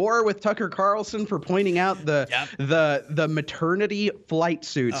went to war with Tucker Carlson for pointing out the maternity flight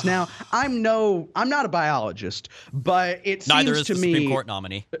suits? Now, I'm not a biologist, but it neither seems is to the me Supreme Court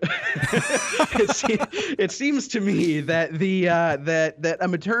nominee. it seems to me that that a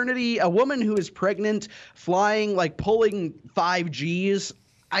maternity, a woman who is pregnant, flying, like pulling 5Gs,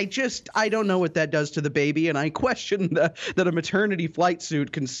 I don't know what that does to the baby, and I question that a maternity flight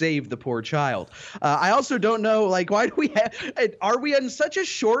suit can save the poor child. I also don't know, like, why do we are we in such a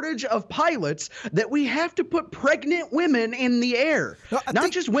shortage of pilots that we have to put pregnant women in the air?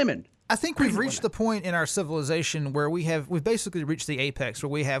 Not just women. I think we've reached the point in our civilization where we've basically reached the apex, where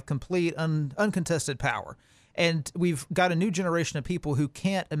we have complete uncontested power. And we've got a new generation of people who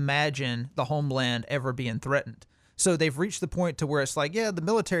can't imagine the homeland ever being threatened. So they've reached the point to where it's like, yeah, the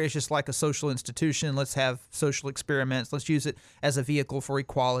military is just like a social institution. Let's have social experiments. Let's use it as a vehicle for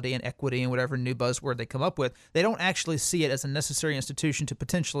equality and equity and whatever new buzzword they come up with. They don't actually see it as a necessary institution to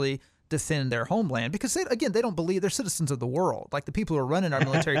potentially defend their homeland because, they don't believe they're citizens of the world. Like the people who are running our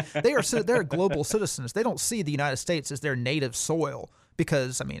military, they're global citizens. They don't see the United States as their native soil.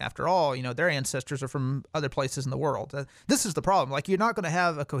 Because, I mean, after all, their ancestors are from other places in the world. This is the problem. Like, you're not going to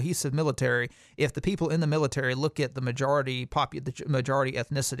have a cohesive military if the people in the military look at the majority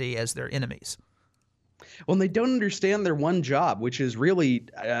ethnicity as their enemies. Well, and they don't understand their one job, which is really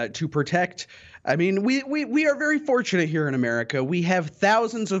to protect. I mean, we are very fortunate here in America. We have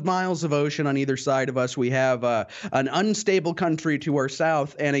thousands of miles of ocean on either side of us. We have an unstable country to our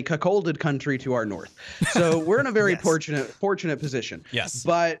south and a cuckolded country to our north. So we're in a very fortunate position. Yes.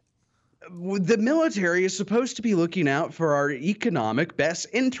 But the military is supposed to be looking out for our economic best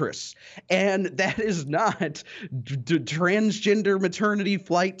interests, and that is not transgender maternity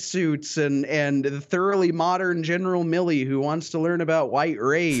flight suits and thoroughly modern General Milley who wants to learn about white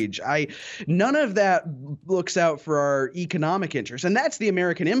rage. None of that looks out for our economic interests, and that's the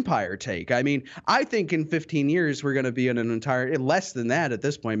American empire take. I mean, I think in 15 years we're going to be in an entire less than that at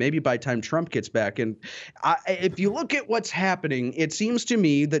this point, maybe by the time Trump gets back. And if you look at what's happening, it seems to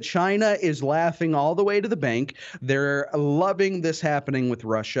me that China is laughing all the way to the bank. They're loving this happening with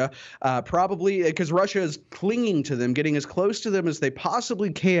Russia, probably because Russia is clinging to them, getting as close to them as they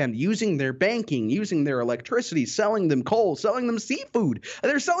possibly can, using their banking, using their electricity, selling them coal, selling them seafood.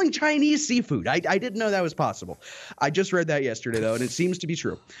 They're selling Chinese seafood. I didn't know that was possible. I just read that yesterday, though, and it seems to be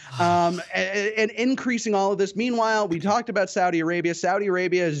true. And increasing all of this. Meanwhile, we talked about Saudi Arabia. Saudi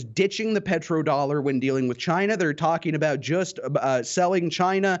Arabia is ditching the petrodollar when dealing with China. They're talking about just selling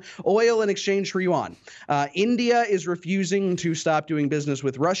China oil in exchange for yuan. India is refusing to stop doing business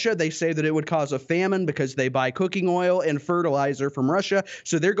with Russia. They say that it would cause a famine because they buy cooking oil and fertilizer from Russia.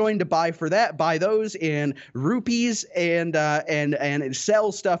 So they're going to buy those in rupees and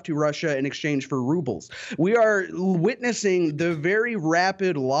sell stuff to Russia in exchange for rubles. We are witnessing the very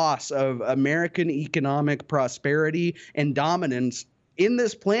rapid loss of American economic prosperity and dominance in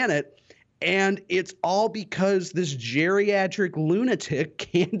this planet. And it's all because this geriatric lunatic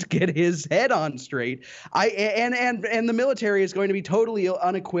can't get his head on straight. And the military is going to be totally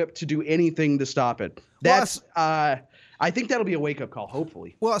unequipped to do anything to stop it. That's I think that'll be a wake-up call,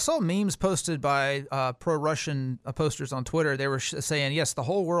 hopefully. Well, I saw memes posted by pro-Russian posters on Twitter. They were saying, yes, the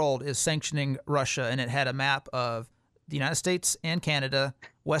whole world is sanctioning Russia, and it had a map of the United States and Canada,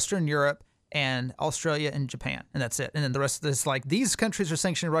 Western Europe, and Australia and Japan, and that's it. And then the rest of this, like, these countries are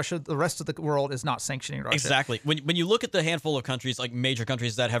sanctioning Russia. The rest of the world is not sanctioning Russia. Exactly. When you look at the handful of countries, like major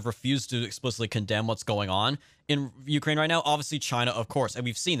countries that have refused to explicitly condemn what's going on in Ukraine right now, obviously China, of course, and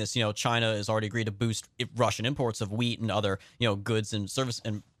we've seen this. China has already agreed to boost Russian imports of wheat and other goods and service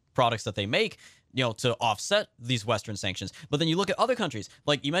and products that they make, to offset these Western sanctions. But then you look at other countries,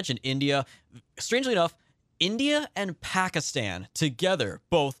 like you mentioned, India. Strangely enough, India and Pakistan together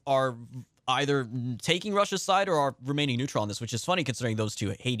both are either taking Russia's side or are remaining neutral on this, which is funny considering those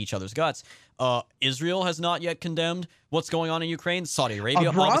two hate each other's guts. Israel has not yet condemned what's going on in Ukraine. Saudi Arabia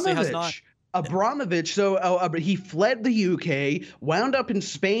obviously has not. Abramovich, he fled the UK, wound up in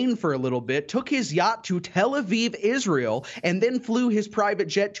Spain for a little bit, took his yacht to Tel Aviv, Israel, and then flew his private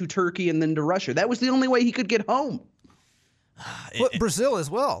jet to Turkey and then to Russia. That was the only way he could get home. But Brazil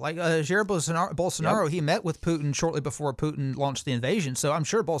as well. Like Jair Bolsonaro, he met with Putin shortly before Putin launched the invasion. So I'm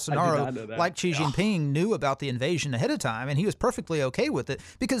sure Bolsonaro, like Xi Jinping, knew about the invasion ahead of time, and he was perfectly okay with it.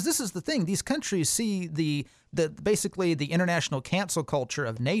 Because this is the thing: these countries see the basically the international cancel culture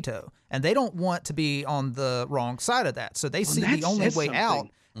of NATO, and they don't want to be on the wrong side of that. So they see the only way out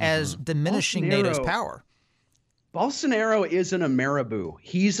as diminishing NATO's power. Bolsonaro isn't a marabou.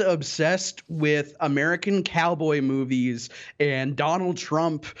 He's obsessed with American cowboy movies and Donald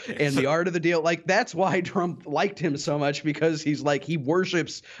Trump and the art of the deal. Like, that's why Trump liked him so much, because he's like, he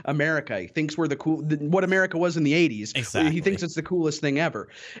worships America. He thinks we're what America was in the 80s. Exactly. He thinks it's the coolest thing ever.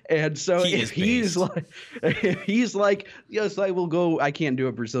 And so if he's like, yes, I will go, I can't do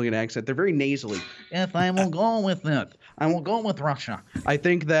a Brazilian accent. They're very nasally. If I will go with it, I will go with Russia. I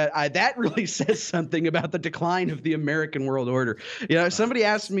think that that really says something about the decline of the American world order. Somebody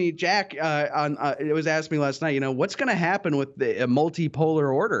asked me, Jack, it was asked me last night, what's going to happen with the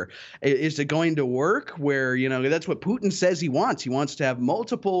multipolar order? Is it going to work where, that's what Putin says he wants. He wants to have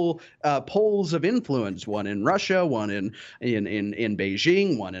multiple poles of influence, one in Russia, one in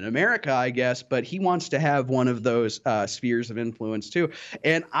Beijing, one in America, I guess, but he wants to have one of those spheres of influence too.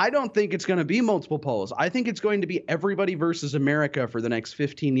 And I don't think it's going to be multiple poles. I think it's going to be everybody versus America for the next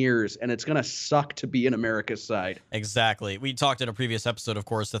 15 years, and it's going to suck to be in America's side. Exactly. We talked in a previous episode, of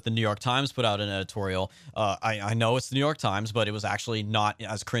course, that the New York Times put out an editorial. I know it's the New York Times, but it was actually not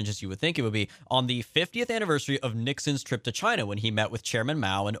as cringe as you would think it would be, on the 50th anniversary of Nixon's trip to China, when he met with Chairman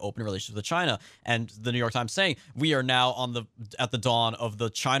Mao and opened relations with China. And the New York Times saying, we are now at the dawn of the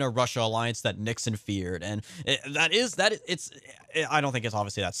China-Russia alliance that Nixon feared. And I don't think it's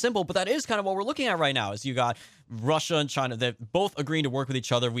obviously that simple, but that is kind of what we're looking at right now. Is you got Russia and China, they're both agreeing to work with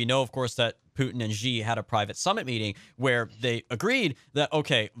each other. We know, of course, that Putin and Xi had a private summit meeting where they agreed that,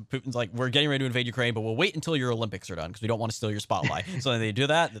 okay, Putin's like, we're getting ready to invade Ukraine, but we'll wait until your Olympics are done because we don't want to steal your spotlight. So they do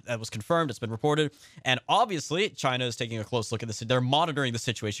that. That was confirmed. It's been reported. And obviously, China is taking a close look at this. They're monitoring the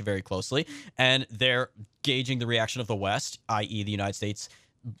situation very closely, and they're gauging the reaction of the West, i.e. the United States,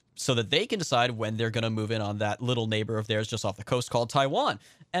 so that they can decide when they're going to move in on that little neighbor of theirs just off the coast called Taiwan.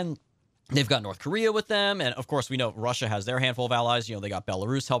 And they've got North Korea with them. And of course, we know Russia has their handful of allies. They got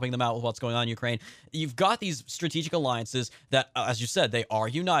Belarus helping them out with what's going on in Ukraine. You've got these strategic alliances that, as you said, they are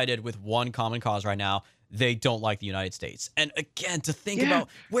united with one common cause right now. They don't like the United States. And again, to think about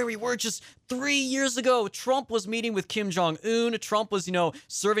where we were just 3 years ago, Trump was meeting with Kim Jong-un. Trump was,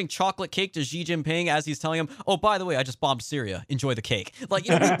 serving chocolate cake to Xi Jinping as he's telling him, oh, by the way, I just bombed Syria. Enjoy the cake. Like, we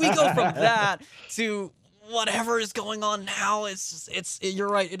go from that to whatever is going on now. You're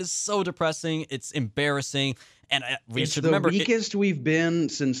right. It is so depressing. It's embarrassing. And we should remember, it's the weakest we've been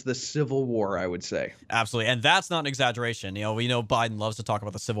since the Civil War, I would say. Absolutely. And that's not an exaggeration. We know Biden loves to talk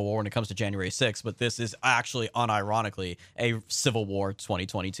about the Civil War when it comes to January 6th, but this is actually unironically a Civil War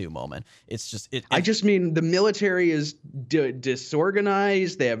 2022 moment. It's just... I just mean the military is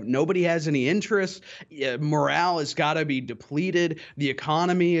disorganized. Nobody has any interest. Morale has got to be depleted. The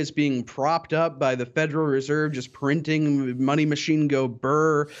economy is being propped up by the Federal Reserve, just printing money machine go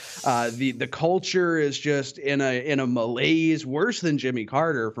burr. The culture is just in a malaise worse than Jimmy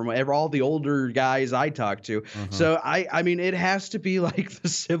Carter from all the older guys I talked to. So I mean, it has to be like the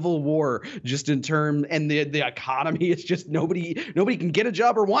Civil War, just in terms, and the economy is just nobody can get a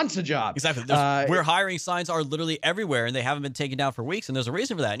job or wants a job. Exactly. Where hiring signs are literally everywhere, and they haven't been taken down for weeks, and there's a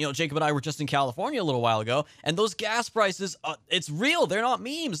reason for that. Jacob and I were just in California a little while ago, and those gas prices, it's real. They're not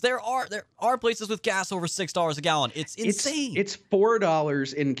memes. There are places with gas over $6 a gallon. It's insane. It's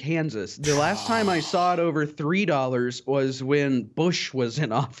 $4 in Kansas. The last time I saw it over $3 was when Bush was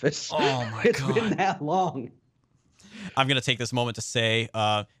in office. Oh my God. It's been that long. I'm going to take this moment to say,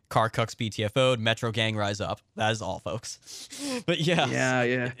 Car Cucks BTFO'd, Metro Gang rise up. That is all, folks. But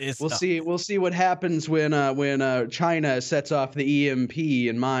yeah. We'll see. We'll see what happens when China sets off the EMP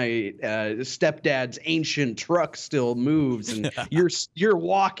and my stepdad's ancient truck still moves, and you're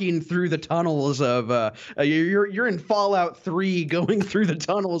walking through the tunnels of you're in Fallout 3 going through the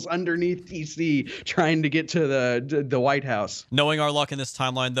tunnels underneath DC trying to get to the White House. Knowing our luck in this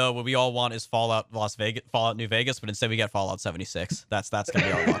timeline, though, what we all want is Fallout New Vegas, but instead we get Fallout 76. That's gonna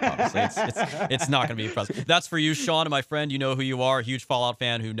be our luck, honestly. It's not gonna be impressive. That's for you, Sean, my friend. You know who you are, a huge Fallout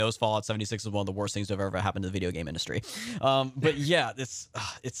fan who knows Fallout 76 is one of the worst things to have ever happened to the video game industry. But yeah,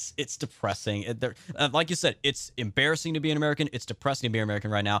 it's depressing. Like you said, it's embarrassing to be an American. It's depressing to be an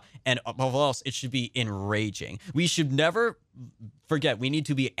American right now. And above all else, it should be enraging. We should never forget, we need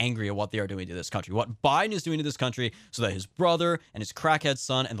to be angry at what they are doing to this country, what Biden is doing to this country, so that his brother and his crackhead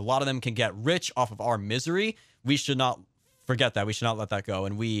son and a lot of them can get rich off of our misery. We should not forget that. We should not let that go.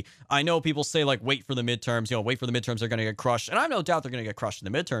 And I know people say, like, wait for the midterms, wait for the midterms, they're going to get crushed. And I have no doubt they're going to get crushed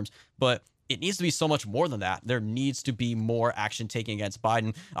in the midterms, but it needs to be so much more than that. There needs to be more action taken against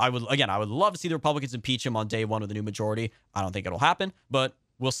Biden. I would love to see the Republicans impeach him on day one with the new majority. I don't think it'll happen, but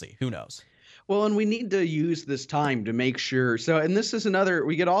we'll see. Who knows? Well, and we need to use this time to make sure. So, and this is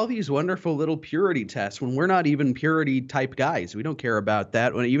we get all these wonderful little purity tests when we're not even purity type guys. We don't care about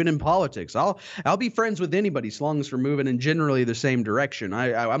that. Even in politics, I'll be friends with anybody as long as we're moving in generally the same direction.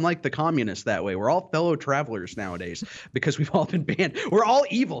 I'm like the communists that way. We're all fellow travelers nowadays because we've all been banned. We're all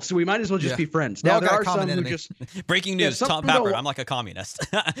evil, so we might as well just be friends. Now, there are some who just breaking news. Tom Pappert, I'm like a communist.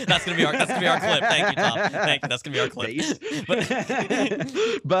 That's gonna be our clip. Thank you, Tom. Thank you. That's gonna be our clip.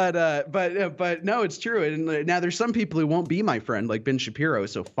 But no, it's true. And now there's some people who won't be my friend, like Ben Shapiro,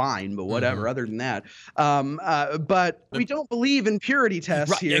 so fine, but whatever. Other than that, but we don't believe in purity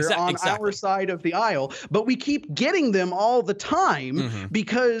tests here on our side of the aisle, but we keep getting them all the time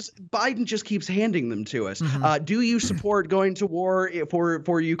because Biden just keeps handing them to us. Do you support going to war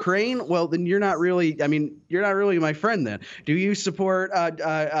for Ukraine? Well, then you're not really my friend then. Do you support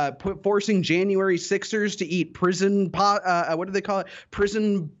forcing January 6ers to eat prison what do they call it?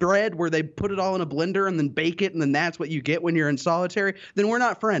 Prison bread, where they put it all in a blender and then bake it, and then that's what you get when you're in solitary? Then we're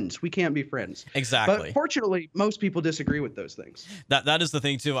not friends. We can't be friends. Exactly. But fortunately, most people disagree with those things. That is the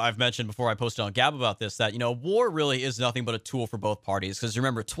thing too. I've mentioned before, I posted on Gab about this, that war really is nothing but a tool for both parties. Because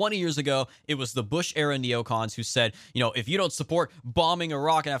remember, 20 years ago, it was the Bush era neocons who said, if you don't support bombing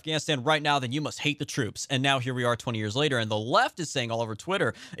Iraq and Afghanistan right now, then you must hate the troops. And now here we are 20 years later, and the left is saying all over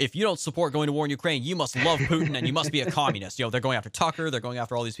Twitter, if you don't support going to war in Ukraine, you must love Putin and you must be a communist. They're going after Tucker, they're going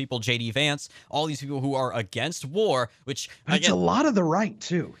after all these people, JD Vance, all these people who are against war, which it's a lot of the right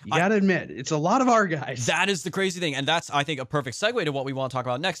too. You got to admit, it's a lot of our guys. That is the crazy thing. And that's, I think, a perfect segue to what we want to talk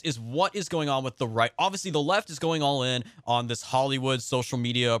about next, is what is going on with the right. Obviously, the left is going all in on this Hollywood social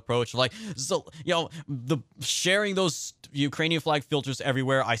media approach. The sharing those Ukrainian flag filters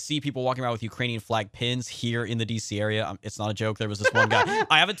everywhere. I see people walking around with Ukrainian flag pins here in the DC area. It's not a joke. There was this one guy.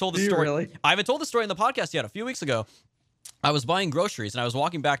 I haven't told the story. Really? I haven't told the story in the podcast yet. A few weeks ago, I was buying groceries and I was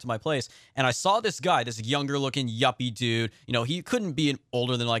walking back to my place and I saw this guy, this younger looking yuppie dude. He couldn't be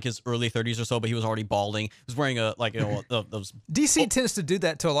older than like his early 30s or so, but he was already balding. He was wearing those. DC tends to do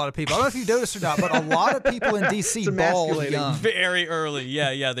that to a lot of people. I don't know if you've noticed or not, but a lot of people in DC bald young. Very early.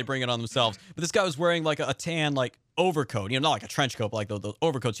 Yeah, they bring it on themselves. But this guy was wearing like a tan overcoat, not like a trench coat, but like those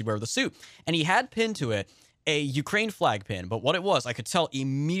overcoats you wear with a suit. And he had pinned to it a Ukraine flag pin, but what it was, I could tell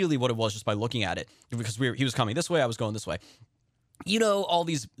immediately what it was just by looking at it, because he was coming this way, I was going this way. All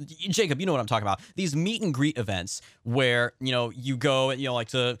these, Jacob, you know what I'm talking about. These meet and greet events where, you go, like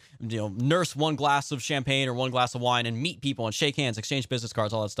to, nurse one glass of champagne or one glass of wine and meet people and shake hands, exchange business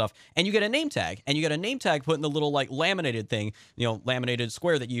cards, all that stuff. And you get a name tag, put in the little laminated thing, laminated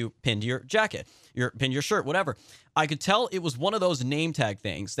square that you pinned to your jacket, pin your shirt, whatever. I could tell it was one of those name tag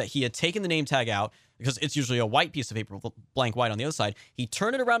things that he had taken the name tag out, because it's usually a white piece of paper with blank white on the other side. He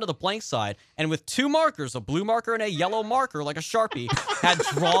turned it around to the blank side, and with two markers, a blue marker and a yellow marker, like a Sharpie, had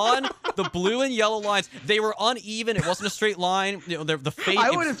drawn the blue and yellow lines. They were uneven. It wasn't a straight line. The fade.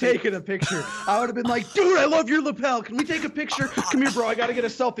 I would have taken a picture. I would have been like, dude, I love your lapel. Can we take a picture? Come here, bro. I got to get a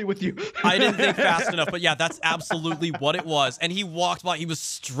selfie with you. I didn't think fast enough, but yeah, that's absolutely what it was. And he walked by. He was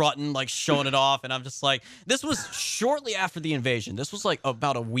strutting, showing it off, and I'm just like, this was shortly after the invasion. This was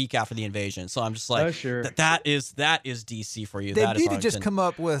about a week after the invasion. So I'm just like, sure. That is DC for you. They need to just come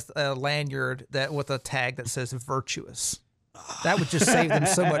up with a lanyard with a tag that says virtuous. That would just save them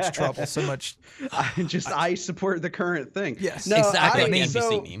so much trouble, so much. I support the current thing. Yes, exactly. The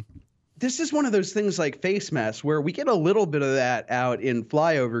NBC meme. this is one of those things like face masks where we get a little bit of that out in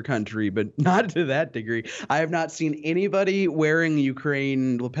flyover country, but not to that degree. I have not seen anybody wearing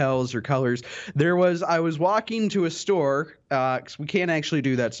Ukraine lapels or colors. I was walking to a store, 'cause we can't actually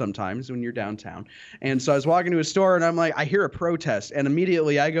do that sometimes when you're downtown. And so I was walking to a store and I'm like, I hear a protest, and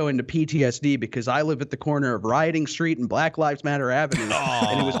immediately I go into PTSD because I live at the corner of Rioting Street and Black Lives Matter Avenue,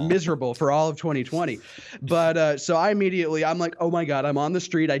 and it was miserable for all of 2020. But so I'm like, oh my God, I'm on the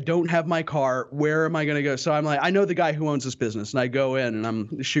street. I don't have my car. Where am I going to go? So I'm like, I know the guy who owns this business, and I go in and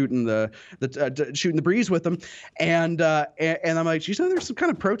I'm shooting the breeze with him. And I'm like, you know, there's some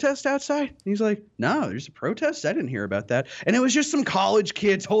kind of protest outside. And he's like, no, there's a protest. I didn't hear about that. And it was just some college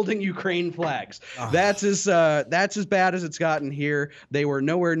kids holding Ukraine flags. That's as bad as it's gotten here. They were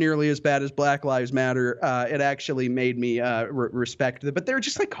nowhere nearly as bad as Black Lives Matter. It actually made me respect them, but they're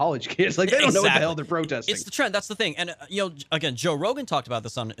just like college kids. Like, they don't know what the hell they're protesting. It's the trend. That's the thing. And again, Joe Rogan talked about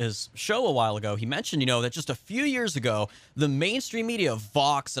this on his show a while ago. He mentioned, that just a few years ago, the mainstream media,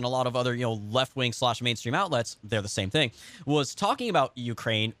 Vox and a lot of other, left-wing / mainstream outlets, they're the same thing, was talking about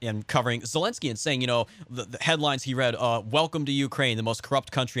Ukraine and covering Zelensky and saying, the headlines he read, welcome to Ukraine, the most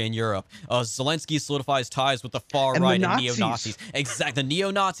corrupt country in Europe. Zelensky solidifies ties with the far right and neo-Nazis. Exactly, the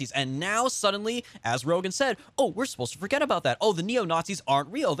neo-Nazis. And now suddenly, as Rogan said, we're supposed to forget about that. The neo-Nazis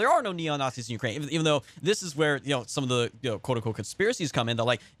aren't real. There are no neo-Nazis in Ukraine. Even though this is where, some of the, quote-unquote conspiracies come in. They're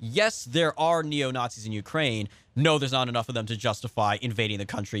like, yes, there are neo-Nazis in Ukraine. No, there's not enough of them to justify invading the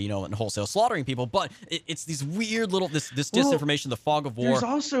country, and wholesale slaughtering people. But it's these weird little, this disinformation, the fog of war. There's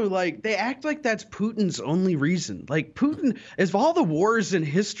also, like, they act like that's Putin's only reason. Like, Putin, as of all the wars in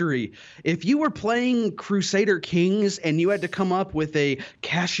history, if you were playing Crusader Kings and you had to come up with a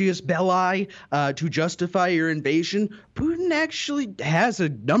Cassius Belli to justify your invasion, Putin actually has a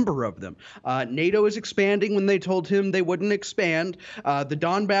number of them. NATO is expanding when they told him they wouldn't expand. The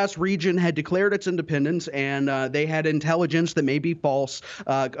Donbass region had declared its independence, and they had intelligence that may be false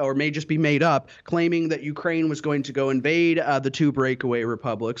or may just be made up, claiming that Ukraine was going to go invade the two breakaway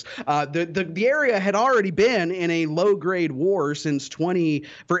republics. The area had already been in a low-grade war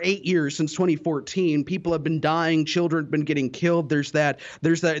for 8 years, since 2014. People have been dying, children have been getting killed. There's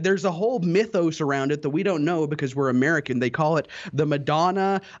a whole mythos around it that we don't know because we're American. They call it the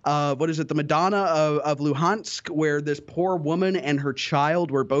Madonna of Luhansk, where this poor woman and her child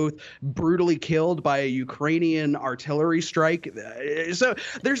were both brutally killed by a Ukrainian artillery strike. So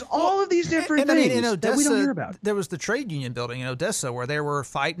there's all of these different things in Odessa, that we don't hear about. There was the trade union building in Odessa where they were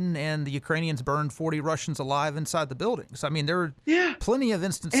fighting, and the Ukrainians burned 40 Russians alive inside the buildings. I mean, there were plenty of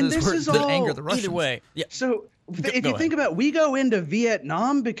instances where that anger the Russians. Either way, So if you think about, we go into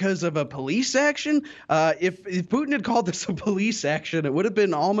Vietnam because of a police action. If Putin had called this a police action, it would have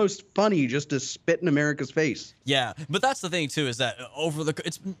been almost funny just to spit in America's face. Yeah, but that's the thing too, is that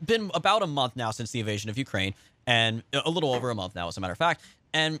it's been about a month now since the invasion of Ukraine, and a little over a month now, as a matter of fact.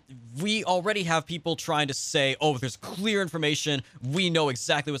 And we already have people trying to say, there's clear information. We know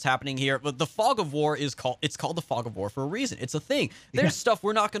exactly what's happening here. But the fog of war it's called the fog of war for a reason. It's a thing. There's stuff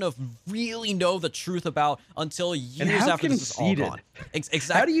we're not going to really know the truth about until years after this is all gone.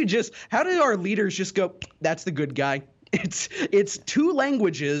 Exactly. How do our leaders just go, that's the good guy? It's two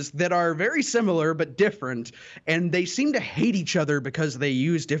languages that are very similar but different, and they seem to hate each other because they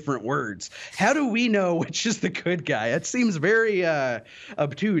use different words. How do we know which is the good guy? It seems very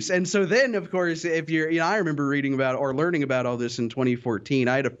obtuse. And so then, of course, if I remember reading about or learning about all this in 2014.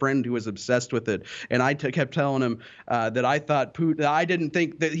 I had a friend who was obsessed with it, and I kept telling him that I thought Putin. I didn't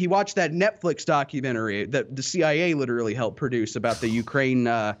think that he watched that Netflix documentary that the CIA literally helped produce about the Ukraine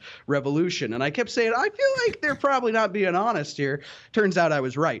revolution, and I kept saying, I feel like they're probably not being honest here. Turns out I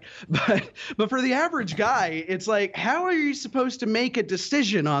was right. But for the average guy, it's like, how are you supposed to make a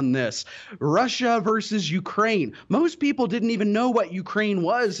decision on this? Russia versus Ukraine. Most people didn't even know what Ukraine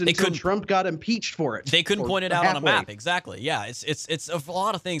was until Trump got impeached for it. They couldn't point it out on a map. Exactly. Yeah, it's a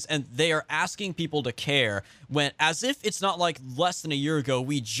lot of things, and they are asking people to care when, as if it's not like less than a year ago,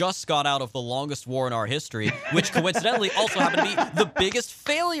 we just got out of the longest war in our history, which coincidentally also happened to be the biggest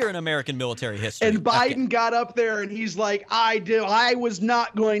failure in American military history. And Biden got up there and he's like, I was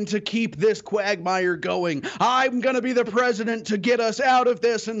not going to keep this quagmire going. I'm going to be the president to get us out of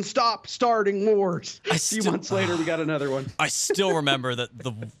this and stop starting wars. A few months later, we got another one. I still remember that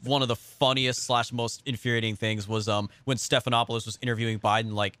one of the funniest / most infuriating things was when Stephanopoulos was interviewing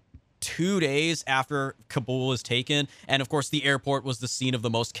Biden, like 2 days after Kabul was taken. And of course, the airport was the scene of the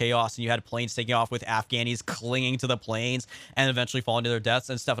most chaos, and you had planes taking off with Afghanis clinging to the planes and eventually falling to their deaths.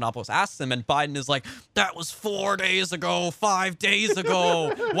 And Stephanopoulos asks him, and Biden is like, that was 4 days ago, 5 days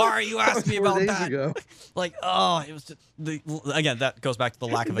ago. Why are you asking me about that? Ago. Like, oh, it was just again, that goes back to the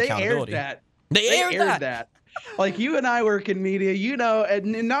lack of accountability. They aired that. Like, you and I work in media, you know,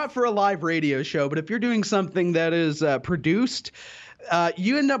 and not for a live radio show, but if you're doing something that is produced,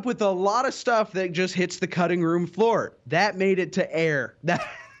 you end up with a lot of stuff that just hits the cutting room floor. That made it to air.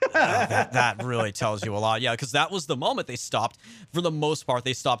 That really tells you a lot. Yeah, because that was the moment they stopped. For the most part,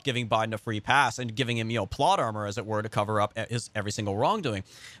 they stopped giving Biden a free pass and giving him, plot armor, as it were, to cover up his every single wrongdoing.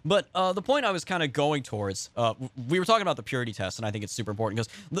 But the point I was kind of going towards, we were talking about the purity test, and I think it's super important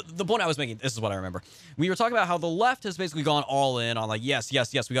because the point I was making, this is what I remember. We were talking about how the left has basically gone all in on, like, yes,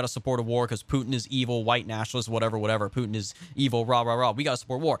 we got to support a war because Putin is evil, white nationalist, whatever. Putin is evil, rah, rah, rah. We got to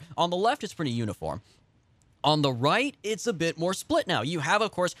support war. On the left, it's pretty uniform. On the right, it's a bit more split now. You have, of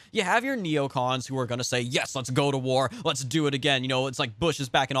course, your neocons who are going to say, yes, let's go to war. Let's do it again. It's like Bush is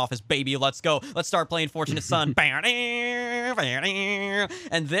back in office, baby. Let's go. Let's start playing Fortunate Son. And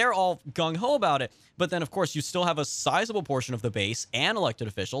they're all gung-ho about it. But then, of course, you still have a sizable portion of the base and elected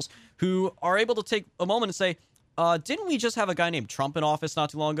officials who are able to take a moment and say, didn't we just have a guy named Trump in office not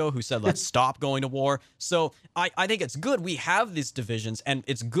too long ago who said, let's stop going to war? So I think it's good we have these divisions, and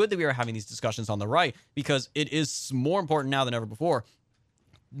it's good that we are having these discussions on the right because it is more important now than ever before.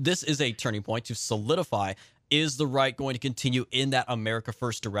 This is a turning point to solidify, is the right going to continue in that America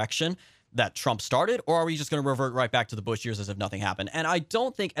First direction that Trump started, or are we just going to revert right back to the Bush years as if nothing happened? And I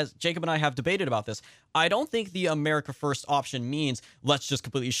don't think, as Jacob and I have debated about this, I don't think the America First option means let's just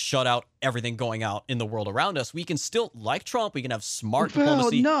completely shut out everything going out in the world around us. We can still, like Trump, we can have smart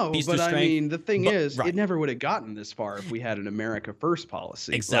diplomacy. No, but I mean, the thing is, it never would have gotten this far if we had an America First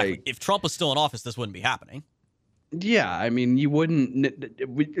policy. Exactly. Like, if Trump was still in office, this wouldn't be happening. Yeah, I mean, you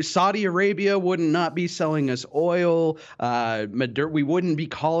wouldn't. Saudi Arabia wouldn't not be selling us oil. We wouldn't be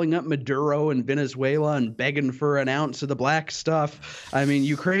calling up Maduro and Venezuela and begging for an ounce of the black stuff. I mean,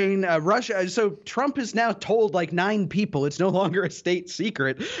 Ukraine, Russia. So Trump has now told like 9 people, it's no longer a state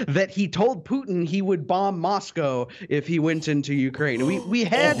secret, that he told Putin he would bomb Moscow if he went into Ukraine. We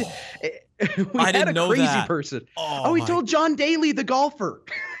had. I didn't know crazy that. Person. He told John Daly, the golfer.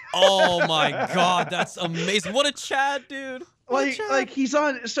 Oh my God, that's amazing! What a Chad, dude. Like he's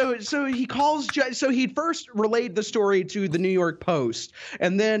on. So he calls. So he first relayed the story to the New York Post,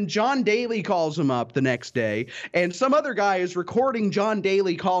 and then John Daly calls him up the next day, and some other guy is recording John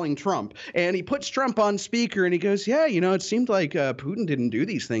Daly calling Trump, and he puts Trump on speaker, and he goes, "Yeah, it seemed like Putin didn't do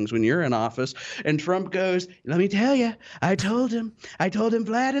these things when you're in office." And Trump goes, "Let me tell you, I told him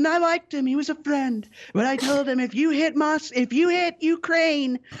flat, and I liked him. He was a friend, but I told him if you hit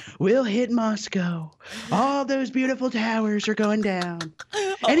Ukraine, we'll hit Moscow. All those beautiful towers are going down."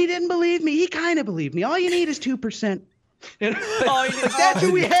 And he didn't believe me. He kind of believed me. All you need is 2%. That's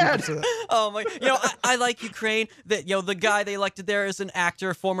what we had. Oh my! I like Ukraine. That the guy they elected there is an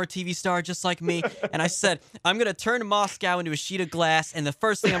actor, former TV star, just like me. And I said, I'm gonna turn Moscow into a sheet of glass, and the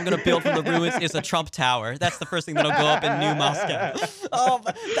first thing I'm gonna build from the ruins is a Trump Tower. That's the first thing that'll go up in New Moscow.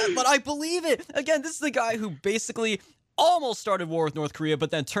 But I believe it. Again, this is the guy who basically almost started war with North Korea,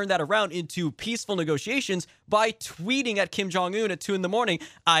 but then turned that around into peaceful negotiations by tweeting at Kim Jong-un at 2 a.m,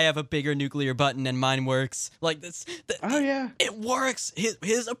 I have a bigger nuclear button and mine works. Like this. It works.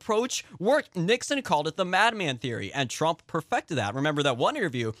 His approach worked. Nixon called it the madman theory, and Trump perfected that. Remember that one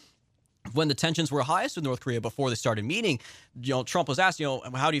interview when the tensions were highest with North Korea before they started meeting, Trump was asked,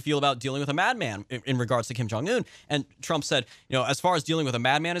 how do you feel about dealing with a madman in regards to Kim Jong-un? And Trump said, as far as dealing with a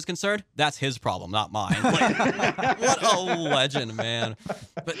madman is concerned, that's his problem, not mine. Like, what a legend, man.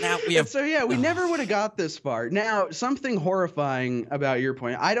 But now we have... So, we never would have got this far. Now, something horrifying about your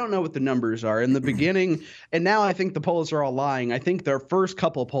point, I don't know what the numbers are. In the beginning, and now I think the polls are all lying. I think their first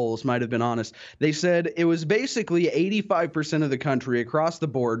couple polls might have been honest. They said it was basically 85% of the country across the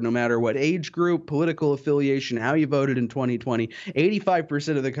board, no matter what age group, political affiliation, how you voted in 2020,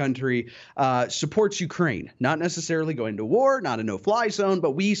 85% of the country supports Ukraine. Not necessarily going to war, not a no-fly zone,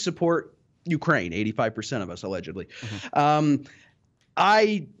 but we support Ukraine, 85% of us, allegedly. Mm-hmm.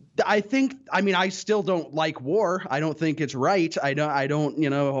 I think, I still don't like war. I don't think it's right. I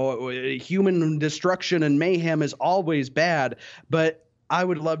don't, human destruction and mayhem is always bad, but I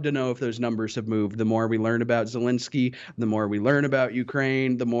would love to know if those numbers have moved. The more we learn about Zelensky, the more we learn about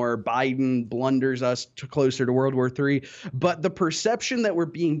Ukraine, the more Biden blunders us closer to World War III. But the perception that we're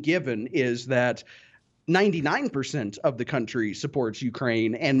being given is that 99% of the country supports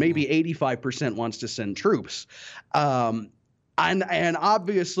Ukraine and maybe 85% wants to send troops. And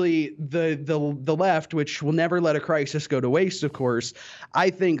obviously the left, which will never let a crisis go to waste, of course, I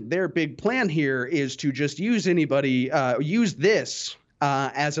think their big plan here is to just use this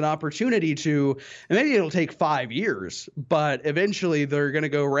as an opportunity to, and maybe it'll take 5 years, but eventually they're going to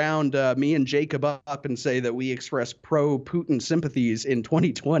go around me and Jacob up and say that we express pro-Putin sympathies in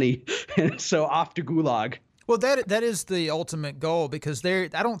 2020, and so off to Gulag. Well, that is the ultimate goal, because I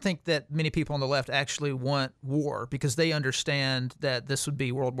don't think that many people on the left actually want war, because they understand that this would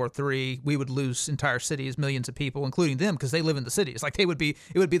be World War III. We would lose entire cities, millions of people, including them, because they live in the cities. Like it would be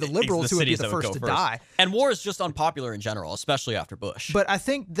the liberals who would be the first to die. And war is just unpopular in general, especially after Bush. But I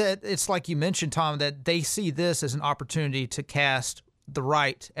think that it's like you mentioned, Tom, that they see this as an opportunity to cast the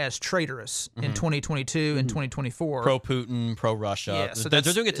right as traitorous in 2022 and 2024. Pro-Putin, pro-Russia. Yeah, so they're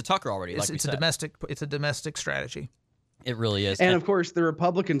doing it to Tucker already. It's a domestic strategy. It really is. And of course, the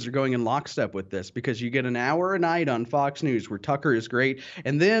Republicans are going in lockstep with this, because you get an hour a night on Fox News where Tucker is great.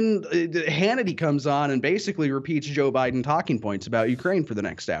 And then Hannity comes on and basically repeats Joe Biden talking points about Ukraine for the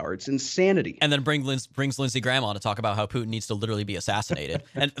next hour. It's insanity. And then brings Lindsey Graham on to talk about how Putin needs to literally be assassinated.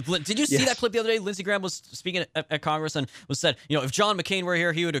 And did you see that clip the other day? Lindsey Graham was speaking at Congress and said, if John McCain were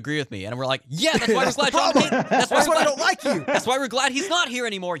here, he would agree with me. And we're like, yeah, that's why we're glad John McCain. That's why I don't like you. That's why we're glad he's not here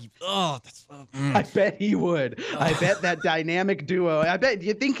anymore. I bet he would. I bet that dynamic duo. I bet.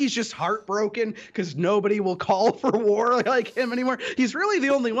 You think he's just heartbroken because nobody will call for war like him anymore? He's really the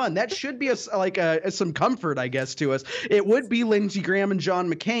only one. That should be some comfort, I guess, to us. It would be Lindsey Graham and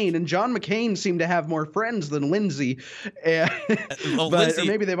John McCain, and John McCain seemed to have more friends than Lindsey. Or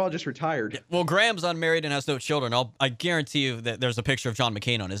maybe they've all just retired. Well, Graham's unmarried and has no children. I guarantee you that there's a picture of John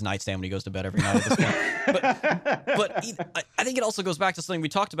McCain on his nightstand when he goes to bed every night at this point. But I think it also goes back to something we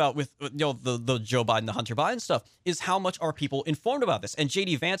talked about with the Joe Biden, the Hunter Biden stuff, is how much are people informed about this? And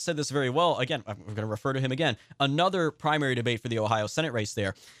J.D. Vance said this very well. Again, I'm going to refer to him again. Another primary debate for the Ohio Senate race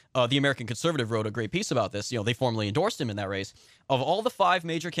there. The American Conservative wrote a great piece about this. They formally endorsed him in that race. Of all the 5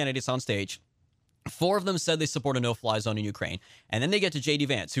 major candidates on stage, 4 of them said they support a no-fly zone in Ukraine. And then they get to J.D.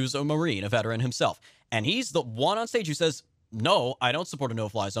 Vance, who's a Marine, a veteran himself. And he's the one on stage who says, no, I don't support a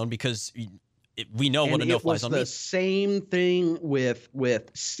no-fly zone because we know what a no-fly zone means. It was the same thing with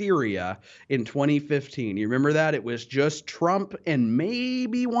Syria in 2015. You remember that? It was just Trump and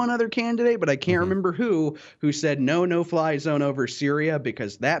maybe one other candidate, but I can't remember who said no-fly zone over Syria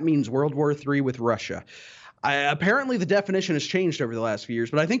because that means World War III with Russia. Apparently, the definition has changed over the last few years,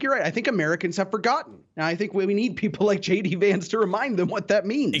 but I think you're right. I think Americans have forgotten. And I think we need people like J.D. Vance to remind them what that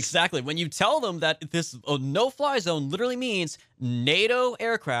means. Exactly. When you tell them that this no-fly zone literally means NATO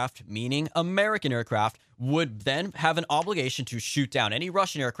aircraft, meaning American aircraft, would then have an obligation to shoot down any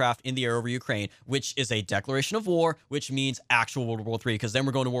Russian aircraft in the air over Ukraine, which is a declaration of war, which means actual World War III, because then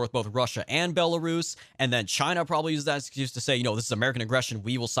we're going to war with both Russia and Belarus, and then China probably uses that excuse to say, this is American aggression,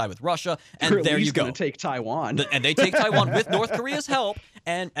 we will side with Russia, and there you go. Going to take Taiwan. And they take Taiwan with North Korea's help,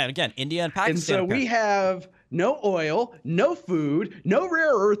 and again, India and Pakistan. And so we have no oil, no food, no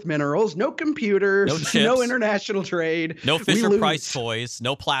rare earth minerals, no computers, no international trade. No Fisher-Price toys,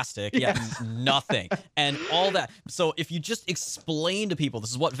 no plastic, nothing. And all that. So if you just explain to people,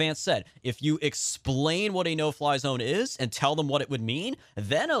 this is what Vance said, if you explain what a no-fly zone is and tell them what it would mean,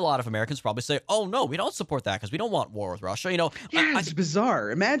 then a lot of Americans probably say, oh, no, we don't support that because we don't want war with Russia. It's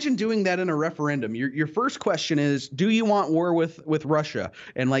bizarre. Imagine doing that in a referendum. Your first question is, do you want war with Russia?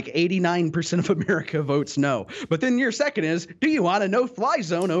 And like 89% of America votes no. But then your second is, do you want a no-fly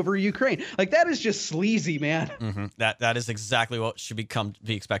zone over Ukraine? Like, that is just sleazy, man. That is exactly what should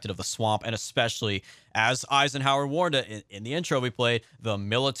be expected of the swamp, and especially, as Eisenhower warned it in the intro we played, the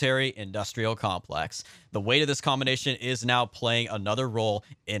military-industrial complex. The weight of this combination is now playing another role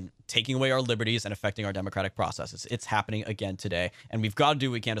in taking away our liberties and affecting our democratic processes. It's happening again today, and we've got to do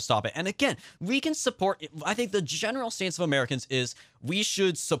what we can to stop it. And again, we can support, I think the general stance of Americans is we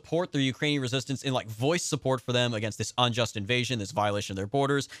should support the Ukrainian resistance in voice support for them against this unjust invasion, this violation of their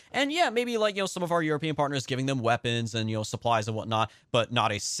borders. And yeah, maybe some of our European partners giving them weapons and, supplies and whatnot, but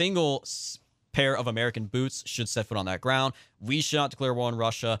not a single pair of American boots should set foot on that ground. We should not declare war on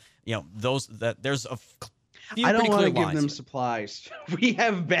Russia. There's a few I don't want to give them supplies. We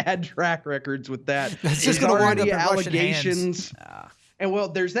have bad track records with that. It's just going to wind up in allegations.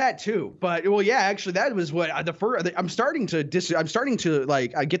 And there's that too. But actually, that was what I'm starting to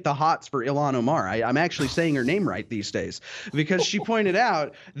I get the hots for Ilhan Omar. I'm actually saying her name right these days because she pointed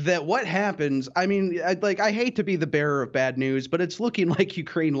out that what happens. I mean, I hate to be the bearer of bad news, but it's looking like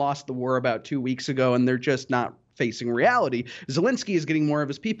Ukraine lost the war about 2 weeks ago, and they're just not facing reality. Zelensky is getting more of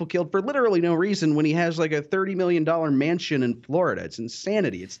his people killed for literally no reason when he has like a $30 million mansion in Florida. It's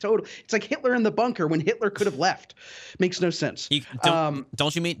insanity. It's total. It's like Hitler in the bunker when Hitler could have left. Makes no sense.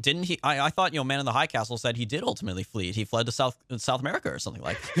 Don't you mean, didn't he? I thought, Man in the High Castle said he did ultimately flee. He fled to South America or something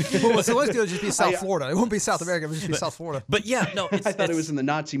like that. Well, Zelensky would just be South Florida. It won't be South America. It would just be South Florida. But yeah, no. I thought it was in the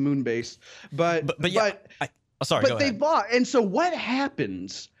Nazi moon base. But sorry, but they bought. And so what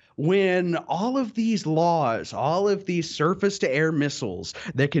happens when all of these laws, all of these surface-to-air missiles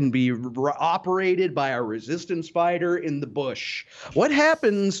that can be operated by a resistance fighter in the bush, what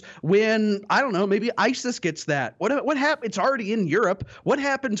happens when, I don't know, maybe ISIS gets that? What happens? It's already in Europe. What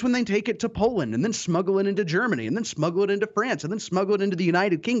happens when they take it to Poland and then smuggle it into Germany and then smuggle it into France and then smuggle it into the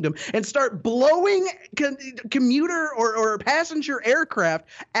United Kingdom and start blowing commuter or passenger aircraft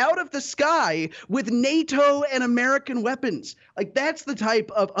out of the sky with NATO and American weapons? Like, that's the type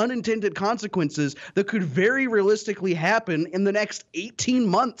of unintended consequences that could very realistically happen in the next 18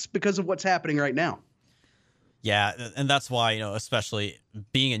 months because of what's happening right now. Yeah, and that's why, especially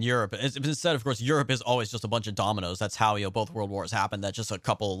being in Europe, instead, of course, Europe is always just a bunch of dominoes. That's how, both world wars happened, that just a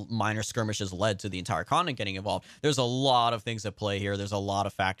couple minor skirmishes led to the entire continent getting involved. There's a lot of things at play here. There's a lot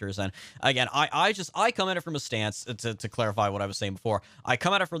of factors. And again, I come at it from a stance, to clarify what I was saying before, I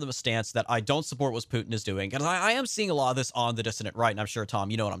come at it from the stance that I don't support what Putin is doing. And I am seeing a lot of this on the dissident right. And I'm sure,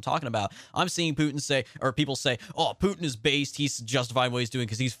 Tom, you know what I'm talking about. I'm seeing Putin say, or people say, oh, Putin is based. He's justifying what he's doing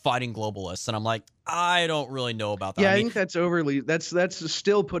because he's fighting globalists. And I'm like, I don't really know about that. Yeah, I think that's overly. That's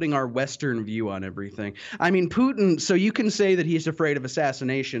still putting our Western view on everything. I mean, Putin. So you can say that he's afraid of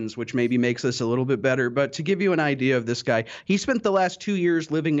assassinations, which maybe makes this a little bit better. But to give you an idea of this guy, he spent the last 2 years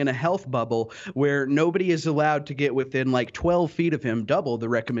living in a health bubble where nobody is allowed to get within like 12 feet of him, double the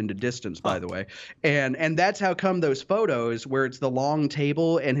recommended distance, by the way. And that's how come those photos where it's the long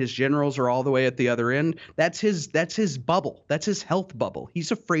table and his generals are all the way at the other end. That's his bubble. That's his health bubble.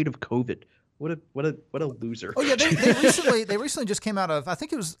 He's afraid of COVID. What a loser. Oh yeah, they recently just came out of, I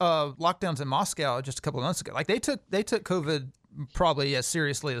think it was lockdowns in Moscow just a couple of months ago. Like they took COVID probably as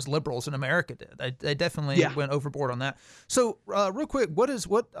seriously as liberals in America did. They definitely went overboard on that. So real quick,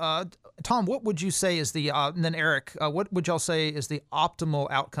 Tom, what would you say is the and then Eric, what would y'all say is the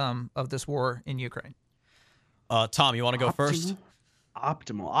optimal outcome of this war in Ukraine? Tom, you want to go first?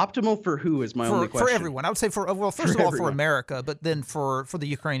 Optimal for who is my only question. For everyone. I would say first of all, for America, but then for the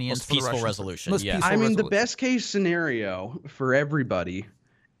Ukrainians, most peaceful resolution. The best case scenario for everybody,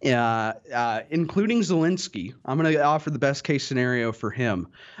 including Zelensky, I'm going to offer the best case scenario for him.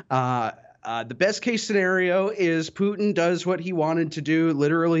 The best case scenario is Putin does what he wanted to do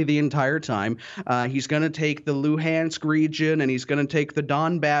literally the entire time. He's going to take the Luhansk region and he's going to take the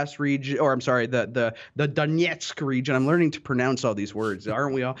Donbass region, or I'm sorry, the Donetsk region. I'm learning to pronounce all these words,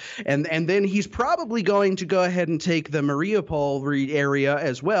 aren't we all? And then he's probably going to go ahead and take the Mariupol area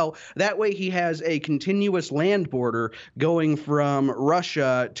as well. That way he has a continuous land border going from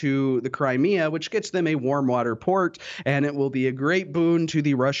Russia to the Crimea, which gets them a warm water port, and it will be a great boon to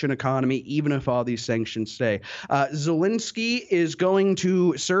the Russian economy, even if all these sanctions stay. Zelensky is going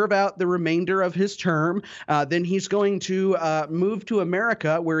to serve out the remainder of his term. Then he's going to move to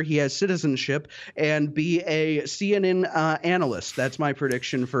America, where he has citizenship, and be a CNN analyst. That's my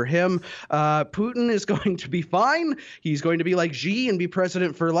prediction for him. Putin is going to be fine. He's going to be like Xi and be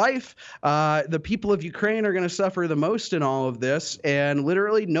president for life. The people of Ukraine are going to suffer the most in all of this, and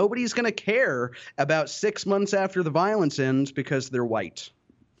literally nobody's going to care about 6 months after the violence ends because they're white.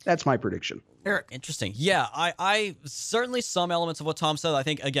 That's my prediction. Eric. Interesting. Yeah, I certainly some elements of what Tom said. I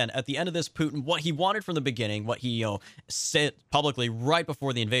think, again, at the end of this, Putin, what he wanted from the beginning, what he said publicly right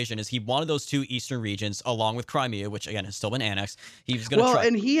before the invasion, is he wanted those two eastern regions along with Crimea, which, again, has still been annexed. He was going to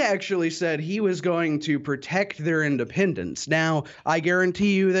and he actually said he was going to protect their independence. Now, I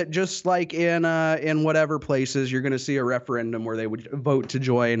guarantee you that just like in whatever places, you're going to see a referendum where they would vote to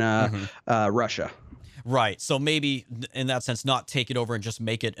join Russia. Right. So maybe in that sense, not take it over and just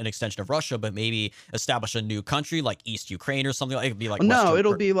make it an extension of Russia, but maybe establish a new country like East Ukraine or something. Like, it'd be like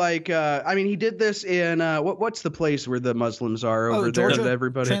it'll be like he did this in what's the place where the Muslims are over there? Georgia?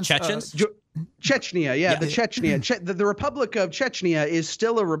 Everybody Chechens. Chechnya, the Chechnya. The Republic of Chechnya is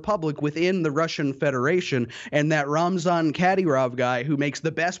still a republic within the Russian Federation, and that Ramzan Kadyrov guy, who makes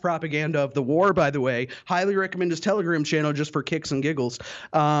the best propaganda of the war, by the way, highly recommend his Telegram channel just for kicks and giggles.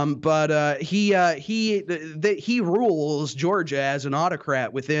 He rules Georgia as an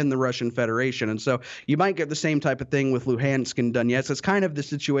autocrat within the Russian Federation, and so you might get the same type of thing with Luhansk and Donetsk. It's kind of the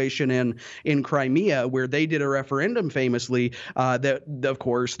situation in Crimea, where they did a referendum famously that, of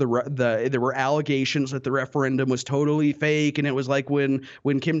course, the were allegations that the referendum was totally fake, and it was like when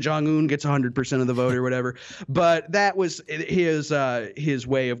Kim Jong-un gets 100% of the vote or whatever. But that was his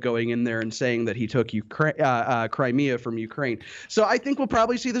way of going in there and saying that he took Crimea from Ukraine. So I think we'll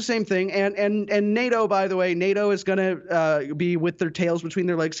probably see the same thing. And NATO, by the way, NATO is going to be with their tails between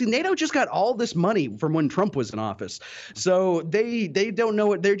their legs. See, NATO just got all this money from when Trump was in office. So they don't know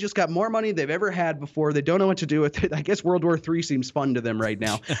what, they just got more money they've ever had before. They don't know what to do with it. I guess World War III seems fun to them right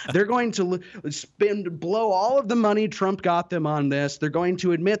now. They're going to blow all of the money Trump got them on this. They're going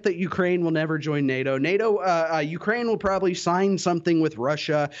to admit that Ukraine will never join NATO. Ukraine will probably sign something with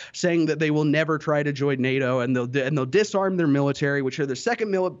Russia saying that they will never try to join NATO, and they'll disarm their military, which are the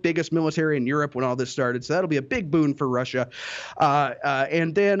second biggest military in Europe when all this started. So that'll be a big boon for Russia.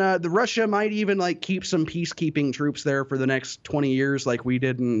 And then the Russia might even like keep some peacekeeping troops there for the next 20 years, like we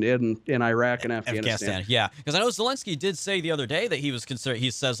did in Iraq and Afghanistan. Yeah, because I know Zelensky did say the other day that he was considered.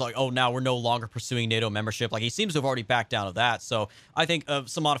 He says like, oh, now we're no longer pursuing NATO membership. Like he seems to have already backed down of that. So I think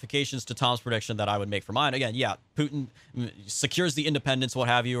some modifications to Tom's prediction that I would make for mine. Again, yeah, Putin secures the independence, what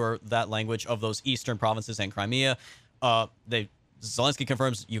have you, or that language of those eastern provinces and Crimea. Zelensky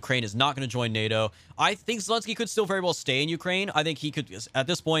confirms Ukraine is not going to join NATO. I think Zelensky could still very well stay in Ukraine. I think he could, at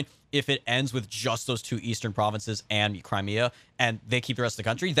this point, if it ends with just those two eastern provinces and Crimea, and they keep the rest of the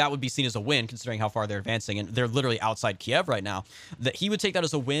country, that would be seen as a win, considering how far they're advancing, and they're literally outside Kiev right now. That he would take that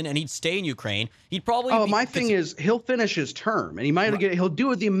as a win, and he'd stay in Ukraine. He'd probably. Oh, my thing is, he'll finish his term, and he'll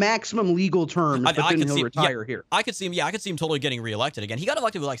do it the maximum legal terms, but then he'll retire here. I could see him. Yeah, I could see him totally getting reelected again. He got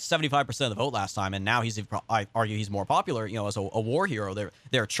elected with like 75% of the vote last time, and now I argue he's more popular, as a war hero.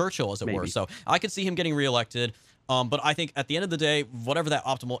 They're Churchill, as it were. So I could see him getting reelected. But I think at the end of the day, whatever that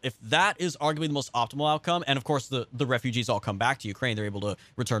if that is arguably the most optimal outcome, and of course the refugees all come back to Ukraine, they're able to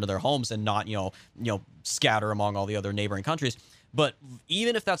return to their homes and not, scatter among all the other neighboring countries. But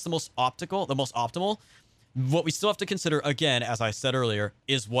even if that's the most optimal, what we still have to consider, again, as I said earlier,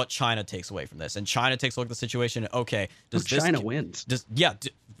 is what China takes away from this. And China takes a look at the situation. Okay, China wins?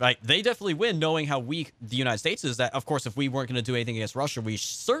 Right. They definitely win, knowing how weak the United States is. That, of course, if we weren't going to do anything against Russia, we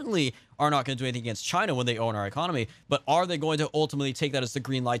certainly are not going to do anything against China when they own our economy. But are they going to ultimately take that as the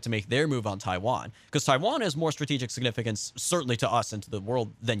green light to make their move on Taiwan? Because Taiwan has more strategic significance, certainly to us and to the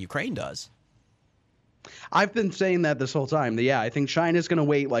world, than Ukraine does. I've been saying that this whole time. I think China's going to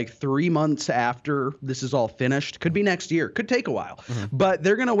wait like 3 months after this is all finished. Could be next year. Could take a while. Mm-hmm. But